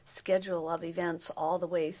schedule of events all the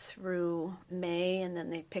way through May, and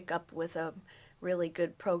then they pick up with a really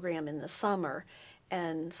good program in the summer.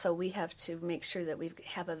 And so we have to make sure that we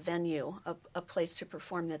have a venue, a place to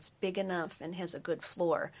perform that's big enough and has a good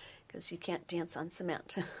floor, because you can't dance on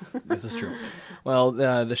cement. This is true. Well,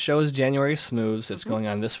 the show is January Smooths. It's going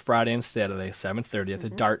on this Friday and Saturday, 7:30 at the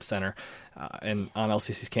Dart Center on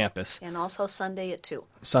LCC's campus. And also Sunday at 2.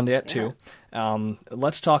 Sunday at 2.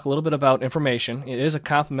 Let's talk a little bit about information. It is a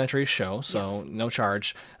complimentary show, so no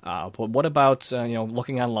charge. But what about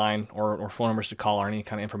looking online or phone numbers to call or any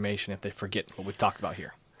kind of information if they forget what we've talked about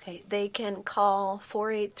here? Okay, they can call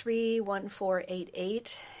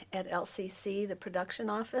 483-1488 at LCC, the production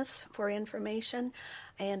office, for information.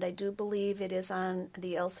 And I do believe it is on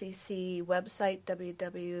the LCC website,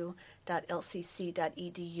 www.lcc.edu.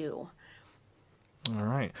 All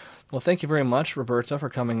right. Well, thank you very much, Roberta, for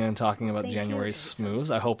coming in and talking about January Smooths.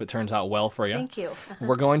 I hope it turns out well for you. Thank you.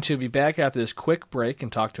 We're going to be back after this quick break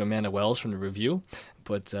and talk to Amanda Wells from the Review.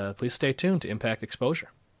 But please stay tuned to Impact Exposure.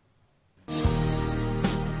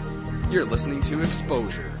 You're listening to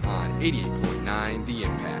Exposure on 88.9 The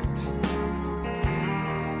Impact.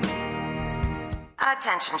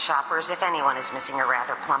 Attention shoppers, if anyone is missing a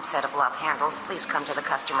rather plump set of love handles, please come to the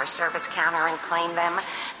customer service counter and claim them.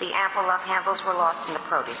 The ample love handles were lost in the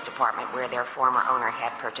produce department where their former owner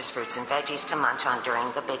had purchased fruits and veggies to munch on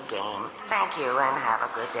during the big game. Thank you and have a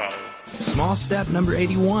good day. Small step number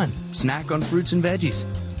 81, snack on fruits and veggies.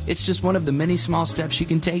 It's just one of the many small steps you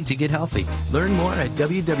can take to get healthy. Learn more at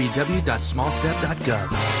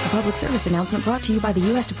www.smallstep.gov. A public service announcement brought to you by the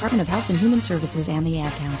U.S. Department of Health and Human Services and the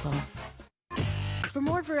Ad Council. For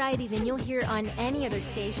more variety than you'll hear on any other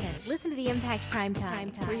station, listen to the Impact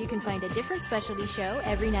Primetime, where you can find a different specialty show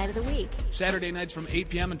every night of the week. Saturday nights from 8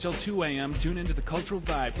 p.m. until 2 a.m., tune into the Cultural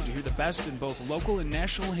Vibe to hear the best in both local and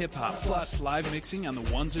national hip-hop, plus live mixing on the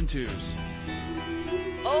ones and twos.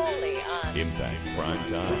 Only on Impact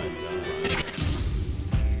Primetime.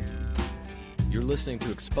 You're listening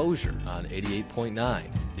to Exposure on 88.9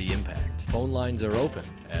 The Impact. Phone lines are open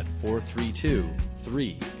at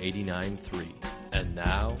 432-3893. And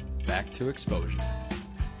now, back to Exposure.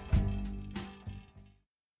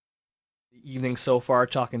 Evening so far,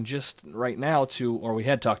 talking just right now we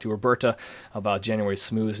had talked to Roberta about January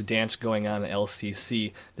Smooths dance going on at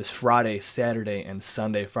LCC this Friday, Saturday, and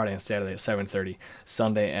Sunday. Friday and Saturday at 7:30,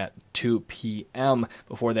 Sunday at 2 p.m.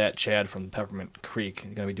 Before that, Chad from Peppermint Creek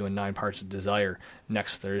is going to be doing 9 Parts of Desire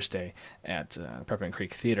next Thursday at Peppermint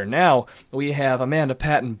Creek Theater. Now, we have Amanda,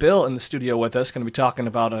 Pat, and Bill in the studio with us, going to be talking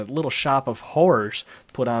about a little shop of horrors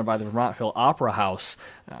put on by the Vermontville Opera House.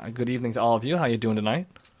 Good evening to all of you. How you doing tonight?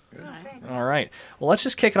 Good. All right. Well, let's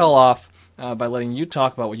just kick it all off by letting you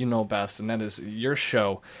talk about what you know best, and that is your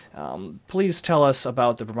show. Please tell us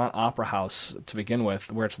about the Vermont Opera House to begin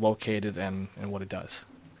with, where it's located and what it does.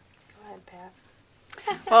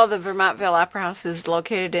 Well, the Vermontville Opera House is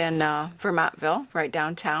located in Vermontville, right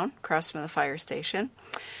downtown, across from the fire station.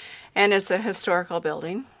 And it's a historical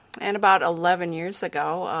building. And about 11 years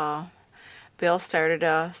ago, Bill started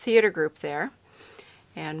a theater group there.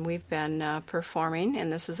 And we've been performing,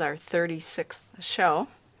 and this is our 36th show.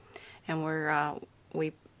 And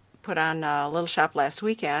we put on Little Shop last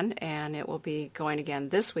weekend, and it will be going again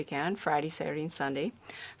this weekend, Friday, Saturday, and Sunday.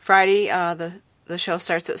 Friday, the show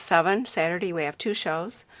starts at 7. Saturday, we have 2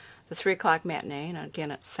 shows, the 3 o'clock matinee, and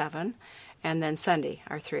again at 7. And then Sunday,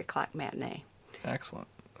 our 3 o'clock matinee. Excellent.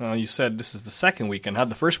 Well, you said this is the second weekend. How'd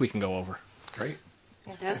the first weekend go over? Great.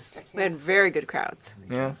 Yes, we had very good crowds.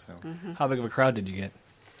 Yeah. How big of a crowd did you get?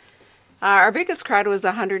 Our biggest crowd was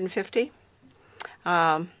 150.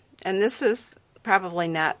 And this is probably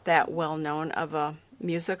not that well known of a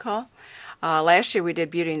musical. Last year we did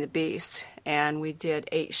Beauty and the Beast, and we did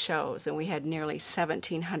 8 shows, and we had nearly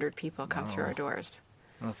 1,700 people come through our doors.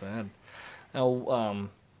 Not bad. Now,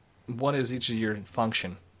 what is each of your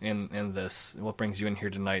function in this? What brings you in here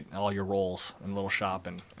tonight, all your roles in Little Shop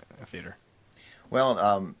and theater?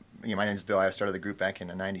 Well, my name is Bill. I started the group back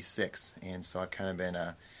in '96, and so I've kind of been,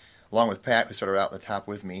 along with Pat, who started out at the top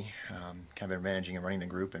with me, kind of been managing and running the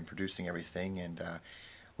group and producing everything, and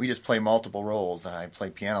we just play multiple roles. I play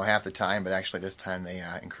piano half the time, but actually this time they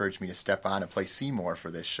encouraged me to step on and play Seymour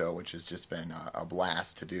for this show, which has just been a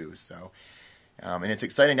blast to do. So, and it's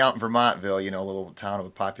exciting out in Vermontville, a little town with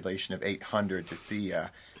a population of 800, to see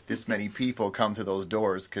this many people come to those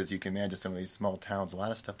doors, because you can imagine some of these small towns, a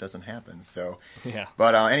lot of stuff doesn't happen. So, yeah.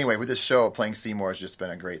 But anyway, with this show, playing Seymour has just been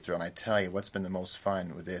a great thrill. And I tell you, what's been the most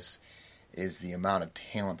fun with this is the amount of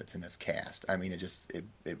talent that's in this cast. I mean,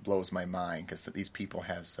 it blows my mind, because these people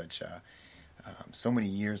have such so many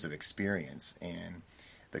years of experience, and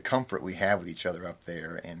the comfort we have with each other up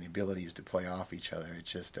there, and the abilities to play off each other. It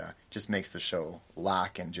just makes the show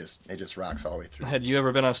lock, and it just rocks all the way through. Had you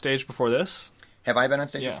ever been on stage before this? Have I been on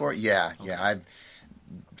stage before? Yeah.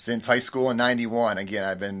 Since high school in '91, again,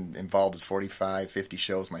 I've been involved with 45, 50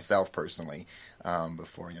 shows myself personally,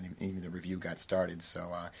 before even the review got started.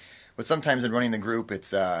 So, but sometimes in running the group, it's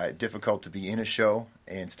difficult to be in a show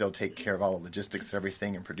and still take care of all the logistics of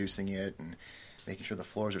everything and producing it and making sure the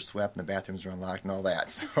floors are swept and the bathrooms are unlocked and all that.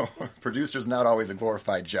 So, producer's not always a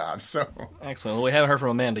glorified job. So, excellent. Well, we haven't heard from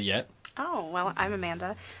Amanda yet. Oh, well, I'm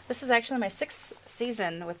Amanda. This is actually my 6th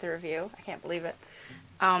season with the review. I can't believe it.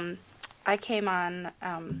 I came on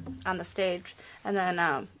the stage and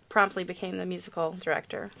then promptly became the musical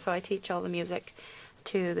director. So I teach all the music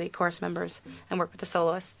to the chorus members and work with the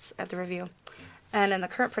soloists at the review. And in the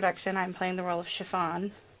current production, I'm playing the role of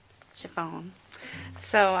Chiffon. So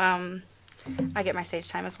I get my stage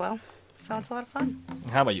time as well. So it's a lot of fun.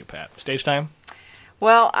 How about you, Pat? Stage time?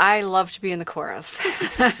 Well, I love to be in the chorus.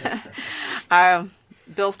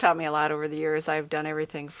 Bill's taught me a lot over the years. I've done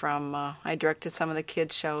everything from, I directed some of the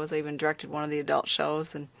kids' shows. I even directed one of the adult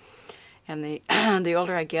shows. And the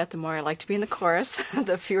older I get, the more I like to be in the chorus,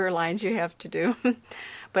 the fewer lines you have to do.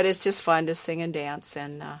 But it's just fun to sing and dance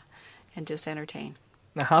and just entertain.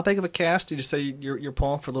 Now, how big of a cast did you say you're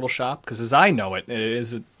pulling for Little Shop? Because as I know it,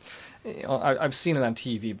 I've seen it on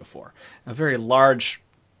TV before. A very large,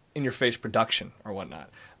 in-your-face production or whatnot.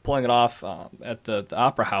 Pulling it off at the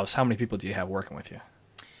Opera House, how many people do you have working with you?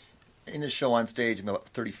 In the show on stage, about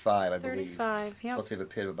 35, I believe. 35, yeah. Plus we have a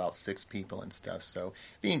pit of about 6 people and stuff. So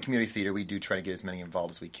being community theater, we do try to get as many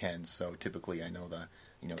involved as we can. So typically, I know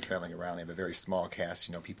traveling around, they have a very small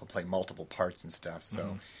cast. People play multiple parts and stuff.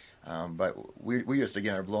 So, but we just,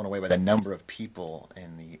 again, are blown away by the number of people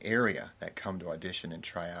in the area that come to audition and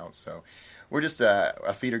try out. So we're just a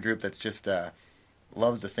theater group that's just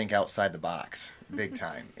loves to think outside the box, big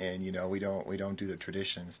time. And we don't do the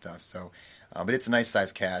tradition and stuff. So, but it's a nice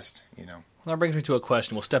sized cast. Well, that brings me to a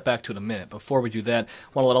question. We'll step back to it in a minute. Before we do that, I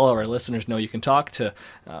want to let all of our listeners know you can talk to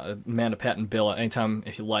Amanda, Pat, and Bill at any time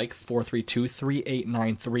if you like.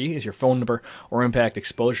 432-3893 is your phone number, or Impact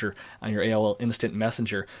Exposure on your AOL Instant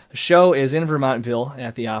Messenger. The show is in Vermontville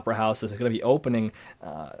at the Opera House. It's going to be opening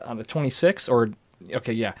on the 26th,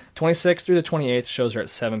 26th through the 28th. Shows are at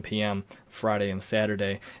 7 p.m. Friday and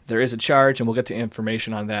Saturday. There is a charge, and we'll get to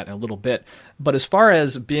information on that in a little bit. But as far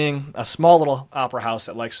as being a small little opera house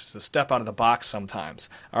that likes to step out of the box sometimes,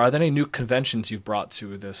 are there any new conventions you've brought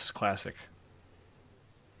to this classic?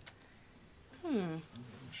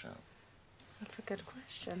 That's a good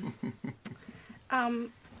question.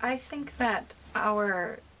 I think that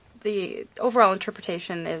the overall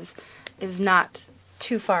interpretation is not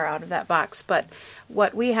too far out of that box, but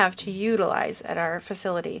what we have to utilize at our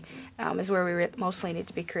facility is where we mostly need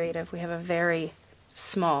to be creative. We have a very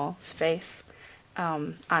small space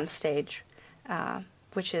on stage,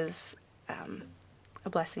 which is a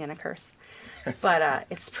blessing and a curse. But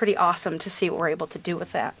it's pretty awesome to see what we're able to do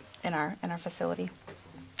with that in our facility.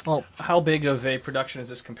 Well, how big of a production is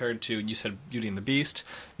this compared to, you said Beauty and the Beast,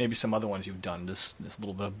 maybe some other ones you've done? This a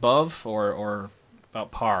little bit above or about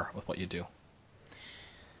par with what you do?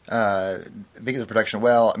 Big as a production,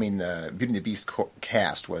 well, I mean, the Beauty and the Beast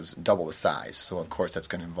cast was double the size, so of course that's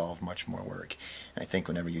going to involve much more work. And I think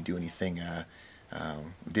whenever you do anything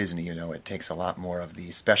Disney, it takes a lot more of the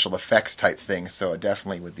special effects type thing, so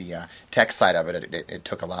definitely with the tech side of it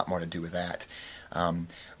took a lot more to do with that.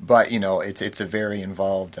 But it's a very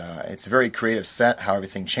involved, it's a very creative set. How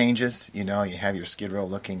everything changes. You have your Skid Row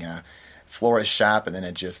looking florist shop, and then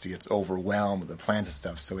it just gets overwhelmed with the plans and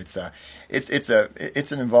stuff. So it's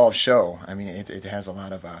an involved show. I mean, it has a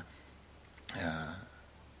lot of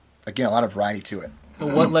again, a lot of variety to it.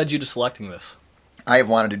 Well, what led you to selecting this? I have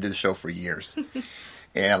wanted to do the show for years,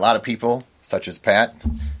 and a lot of people, such as Pat,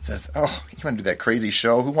 says, "Oh, you want to do that crazy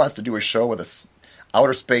show? Who wants to do a show with a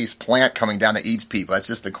outer space plant coming down that eats people?" That's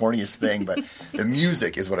just the corniest thing. But the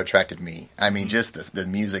music is what attracted me. I mean, just the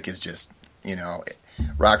music is just, it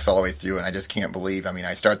rocks all the way through, and I just can't believe. I mean,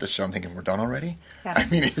 I start the show, I'm thinking, we're done already? Yeah. I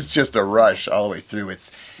mean, it's just a rush all the way through.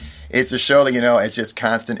 It's a show that, it's just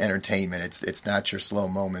constant entertainment. It's not your slow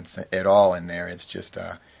moments at all in there. It's just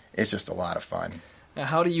a lot of fun. Now,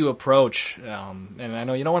 how do you approach, and I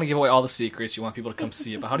know you don't want to give away all the secrets, you want people to come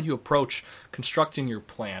see it, but how do you approach constructing your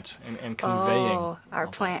plant and conveying? Oh, our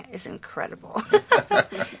plant is incredible.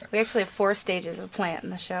 We actually have 4 stages of plant in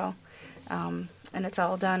the show, and it's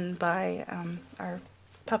all done by our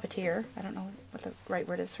puppeteer. I don't know what the right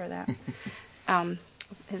word is for that.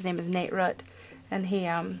 His name is Nate Rutt, and he,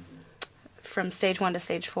 from stage 1 to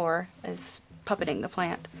stage 4, is puppeting the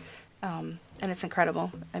plant, and it's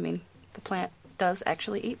incredible. I mean, the plant does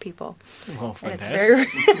actually eat people. Well, and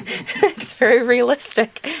it's very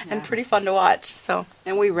realistic and pretty fun to watch. So,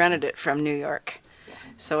 and we rented it from New York,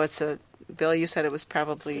 so it's Bill, you said it was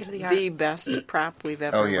probably the best prop we've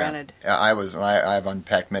ever rented. I've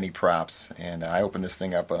unpacked many props, and I opened this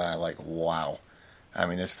thing up, and I wow. I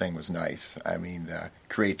mean, this thing was nice. I mean, the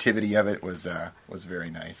creativity of it was very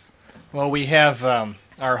nice. Well, we have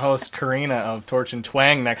our host Karina of Torch and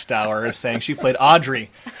Twang next hour is saying she played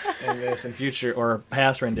Audrey in this in future or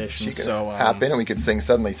past renditions. She could hop in and we could sing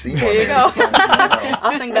Suddenly Seymour. There you go.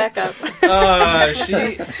 I'll sing back up. She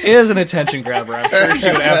is an attention grabber. I'm sure she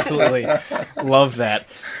would absolutely love that.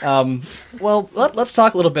 Well, let's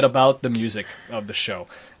talk a little bit about the music of the show.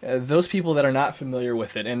 Those people that are not familiar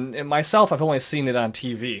with it, and myself, I've only seen it on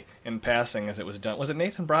TV in passing as it was done. Was it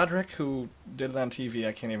Nathan Broderick who did it on TV?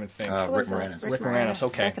 I can't even think. Rick Moranis. Rick Moranis,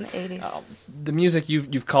 okay. Back in the 80s. The music,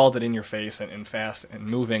 you've called it in your face and fast and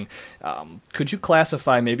moving. Could you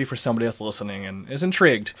classify, maybe for somebody that's listening and is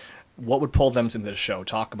intrigued, what would pull them into the show?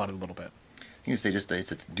 Talk about it a little bit. You say just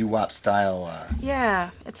it's a doo-wop style. Yeah,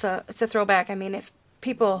 it's a throwback. I mean, if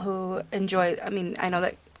people who enjoy, I mean, I know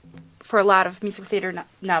that for a lot of musical theater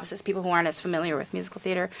novices, people who aren't as familiar with musical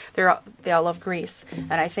theater, they all love Grease,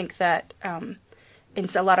 and I think that in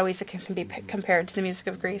a lot of ways it can be compared to the music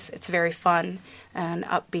of Grease. It's very fun and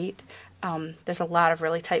upbeat. There's a lot of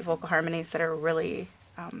really tight vocal harmonies that are really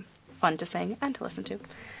fun to sing and to listen to.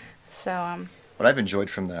 So what I've enjoyed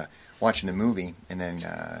from watching the movie, and then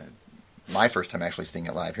my first time actually seeing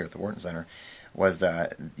it live here at the Wharton Center, was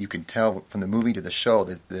you can tell from the movie to the show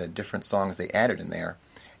the different songs they added in there,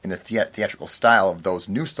 in the theatrical style of those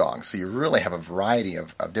new songs. So you really have a variety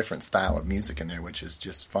of different style of music in there, which is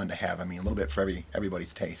just fun to have. I mean, a little bit for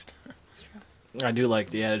everybody's taste. That's true. I do like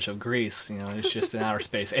the adage of Grease, it's just an outer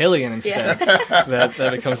space alien instead. that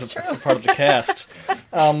becomes a part of the cast.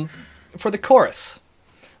 For the chorus,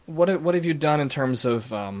 what have you done in terms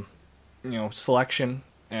of selection,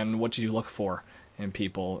 and what do you look for in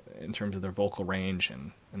people in terms of their vocal range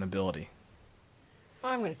and ability?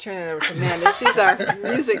 Well, I'm going to turn that over to Amanda. She's our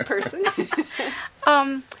music person.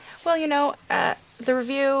 Well, the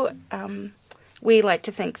review, we like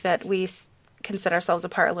to think that we can set ourselves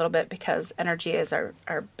apart a little bit because energy is our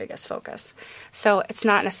biggest focus. So it's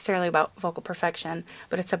not necessarily about vocal perfection,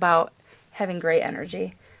 but it's about having great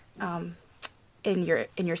energy in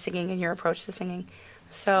your singing and your approach to singing.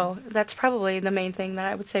 So that's probably the main thing that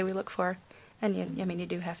I would say we look for. And you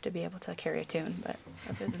do have to be able to carry a tune, but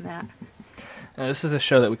other than that. This is a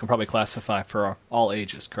show that we can probably classify for all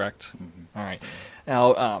ages, correct? Mm-hmm. All right.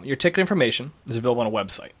 Now, your ticket information is available on a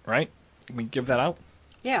website, right? Can we give that out?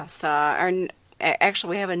 Yes.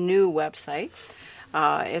 Actually, we have a new website.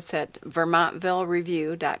 It's at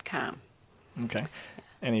VermontVilleReview.com. Okay.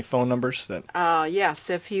 Any phone numbers that? Yes.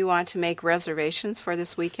 If you want to make reservations for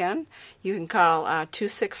this weekend, you can call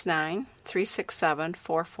 269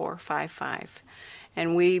 367-4455.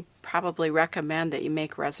 And we probably recommend that you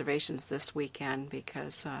make reservations this weekend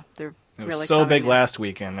because they're It was really so big in. last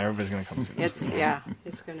weekend. Everybody's going to come see this.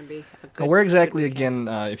 It's going to be a good. Now, where exactly, again,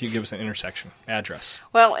 if you give us an intersection address?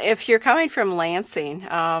 Well, if you're coming from Lansing,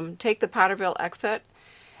 take the Potterville exit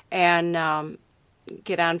and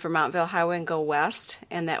get on Vermontville Highway and go west,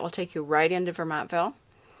 and that will take you right into Vermontville.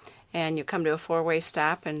 And you come to a four-way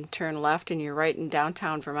stop and turn left, and you're right in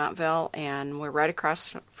downtown Vermontville, and we're right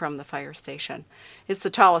across from the fire station. It's the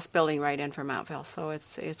tallest building right in Vermontville, so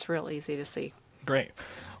it's real easy to see. Great.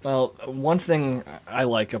 Well, one thing I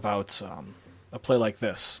like about a play like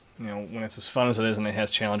this, when it's as fun as it is and it has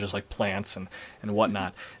challenges like plants and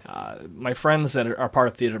whatnot, my friends that are part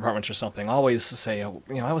of theater departments or something always say,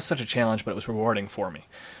 that was such a challenge, but it was rewarding for me.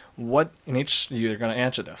 What, in each of you are going to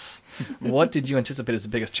answer this, what did you anticipate as the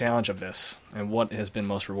biggest challenge of this, and what has been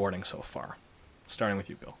most rewarding so far? Starting with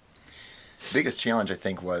you, Bill. The biggest challenge, I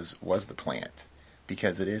think, was the plant,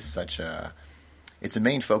 because it is it's a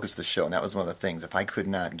main focus of the show, and that was one of the things. If I could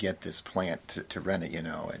not get this plant to rent it,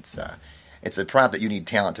 it's a prop that you need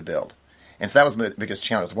talent to build. And so that was the biggest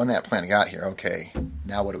challenge. When that plant got here, okay,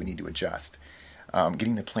 now what do we need to adjust?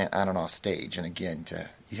 Getting the plant on and off stage, and again,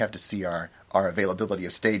 you have to see our availability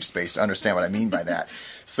of stage space to understand what I mean by that.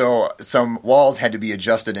 So some walls had to be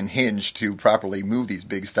adjusted and hinged to properly move these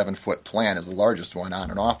big 7-foot plant as the largest one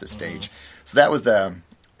on and off the stage. Mm-hmm. So that was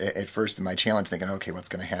at first my challenge, thinking, okay, what's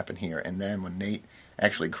going to happen here? And then when Nate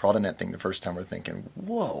actually crawled in that thing the first time, we're thinking,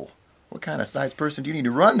 whoa, what kind of size person do you need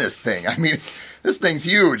to run this thing? I mean, this thing's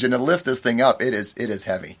huge, and to lift this thing up, it is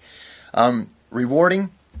heavy.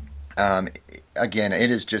 Rewarding. Again, it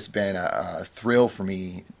has just been a thrill for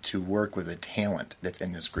me to work with the talent that's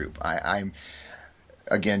in this group. I'm,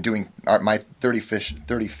 again, doing my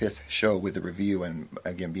 35th show with the review, and,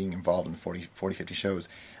 again, being involved in 40, 50 shows,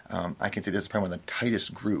 I can say this is probably one of the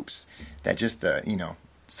tightest groups that just,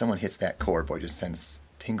 someone hits that chord, boy, just sends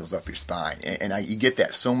tingles up your spine. And you get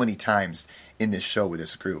that so many times in this show with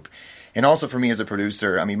this group. And also for me as a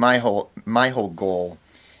producer, I mean, my whole goal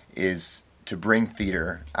is to bring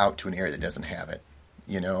theater out to an area that doesn't have it.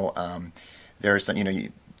 There are some,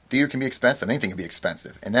 theater can be expensive. Anything can be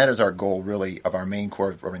expensive. And that is our goal, really, of our main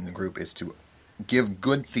core of running the group, is to give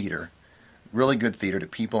good theater, really good theater, to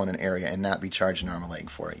people in an area and not be charged an arm and leg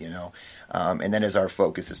for it, And that is our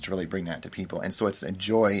focus, is to really bring that to people. And so it's a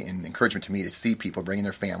joy and encouragement to me to see people bringing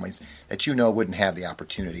their families that wouldn't have the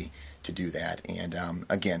opportunity to do that. And,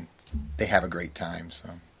 again, they have a great time. So,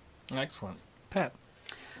 excellent. Pat?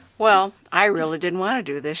 Well, I really didn't want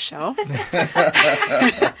to do this show,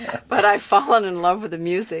 but I've fallen in love with the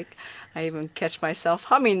music. I even catch myself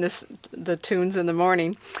humming the tunes in the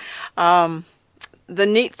morning. The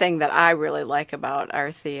neat thing that I really like about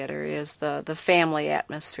our theater is the family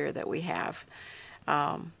atmosphere that we have.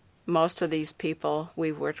 Most of these people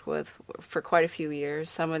we've worked with for quite a few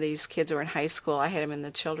years. Some of these kids are in high school. I had them in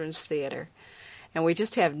the children's theater. And we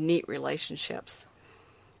just have neat relationships.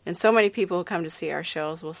 And so many people who come to see our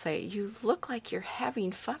shows will say, you look like you're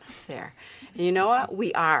having fun up there. And you know what?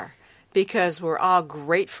 We are, because we're all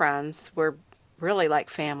great friends. We're really like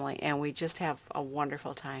family, and we just have a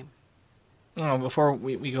wonderful time. Before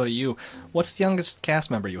we go to you, what's the youngest cast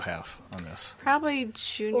member you have on this? Probably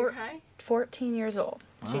junior high. 14 years old.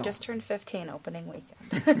 Wow. She just turned 15 opening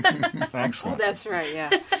weekend. Excellent. Oh, that's right, yeah.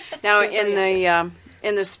 Now,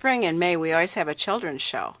 in the spring and May, we always have a children's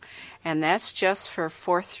show. And that's just for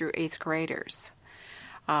 4th through 8th graders.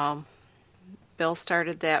 Bill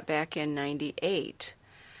started that back in 98.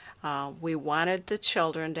 We wanted the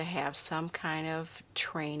children to have some kind of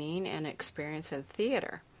training and experience in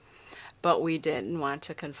theater. But we didn't want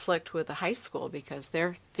to conflict with the high school, because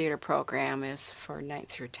their theater program is for 9th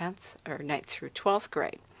through 10th or 9th through 12th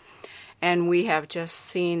grade. And we have just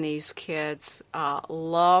seen these kids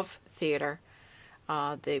love theater.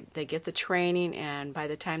 They get the training, and by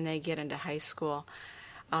the time they get into high school,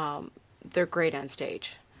 they're great on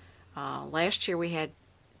stage. Last year we had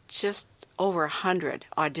just over 100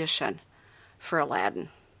 audition for Aladdin.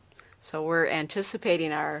 So we're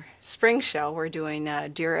anticipating our spring show. We're doing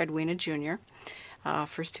Dear Edwina Jr.,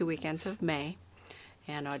 first 2 weekends of May,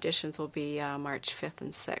 and auditions will be March 5th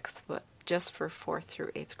and 6th, but just for 4th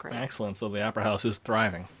through 8th grade. Excellent. So the Opera House is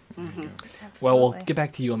thriving. Mm-hmm. Well, we'll get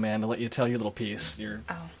back to you, Amanda, let you tell your little piece. Your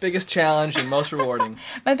biggest challenge and most rewarding.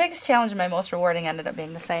 My biggest challenge and my most rewarding ended up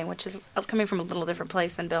being the same, which is coming from a little different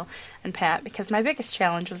place than Bill and Pat, because my biggest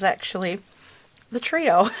challenge was actually the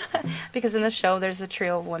trio. Because in the show there's a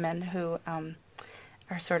trio of women who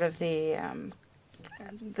are sort of the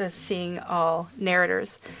seeing all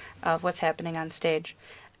narrators of what's happening on stage.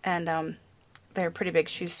 And they're pretty big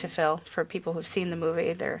shoes to fill for people who've seen the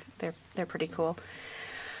movie. They're pretty cool.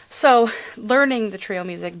 So learning the trio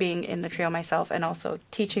music, being in the trio myself, and also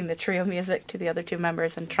teaching the trio music to the other two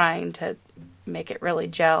members and trying to make it really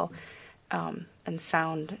gel and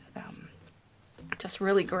sound just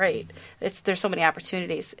really great. There's so many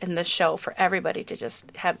opportunities in this show for everybody to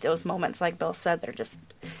just have those moments, like Bill said, they're just,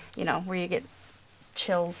 where you get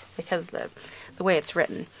chills because the way it's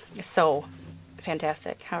written is so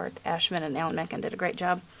fantastic. Howard Ashman and Alan Menken did a great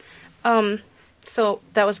job. So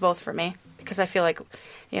that was both for me, because I feel like,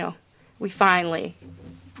 we finally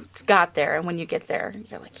got there, and when you get there,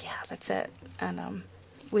 you're like, yeah, that's it. And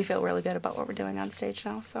we feel really good about what we're doing on stage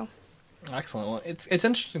now. So excellent. Well, it's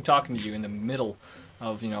interesting talking to you in the middle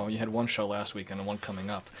of, you had one show last weekend and one coming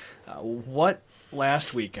up. What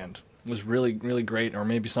last weekend was really, really great, or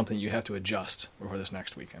maybe something you have to adjust for this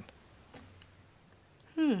next weekend?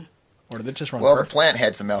 Or did it just run perfect? The plant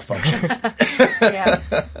had some malfunctions. Yeah.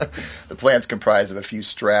 The plant's comprised of a few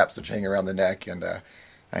straps which hang around the neck, and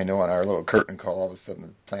I know on our little curtain call, all of a sudden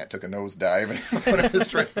the plant took a nosedive and one of the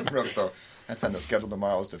straps broke. So that's on the schedule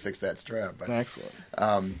tomorrow, is to fix that strap. But, excellent.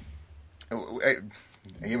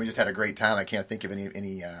 Again, we just had a great time. I can't think of any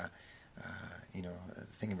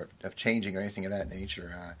thing of changing or anything of that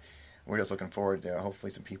nature. We're just looking forward to hopefully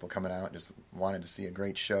some people coming out and just wanted to see a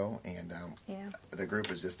great show, and the group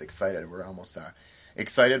is just excited. We're almost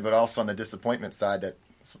excited, but also on the disappointment side that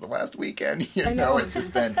this is the last weekend. I know. It's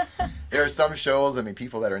just been, there are some shows,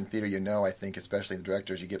 people that are in theater, I think, especially the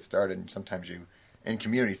directors, you get started, and sometimes in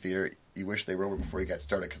community theater, you wish they were over before you got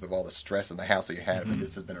started because of all the stress and the hassle you had, but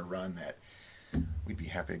this has been a run that we'd be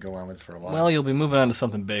happy to go on with for a while. Well, you'll be moving on to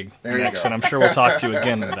something big next, go. and I'm sure we'll talk to you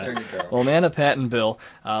again with that. There you go. Well, Amanda, Pat, and Bill,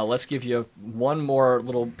 let's give you one more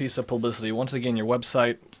little piece of publicity. Once again, your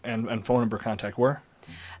website and phone number contact. Where?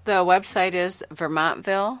 The website is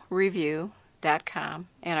VermontVilleReview.com,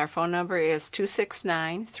 and our phone number is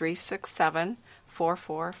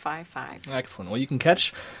 269-367-4455. Excellent. Well, you can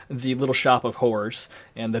catch the Little Shop of Horrors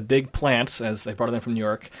and the Big Plants, as they brought them from New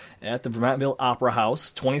York, at the Vermontville Opera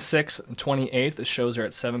House, 26th and 28th. The shows are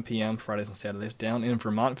at 7 p.m. Fridays and Saturdays down in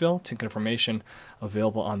Vermontville. Ticket information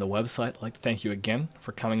available on the website. I'd like to thank you again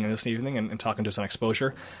for coming in this evening and talking to us on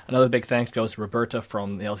Exposure. Another big thanks goes to Roberta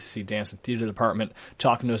from the LCC Dance and Theater Department,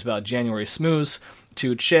 talking to us about January Smooths,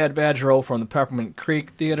 to Chad Badgerow from the Peppermint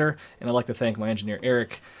Creek Theater, and I'd like to thank my engineer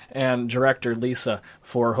Eric and director Lisa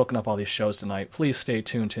for hooking up all these shows tonight. Please stay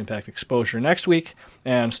tuned to Impact Exposure next week,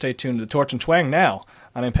 and stay tuned to Torch and Twang now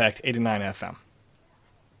on Impact 89 FM.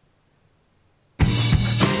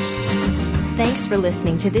 Thanks for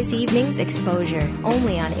listening to this evening's Exposure,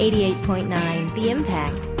 only on 88.9 The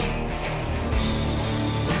Impact.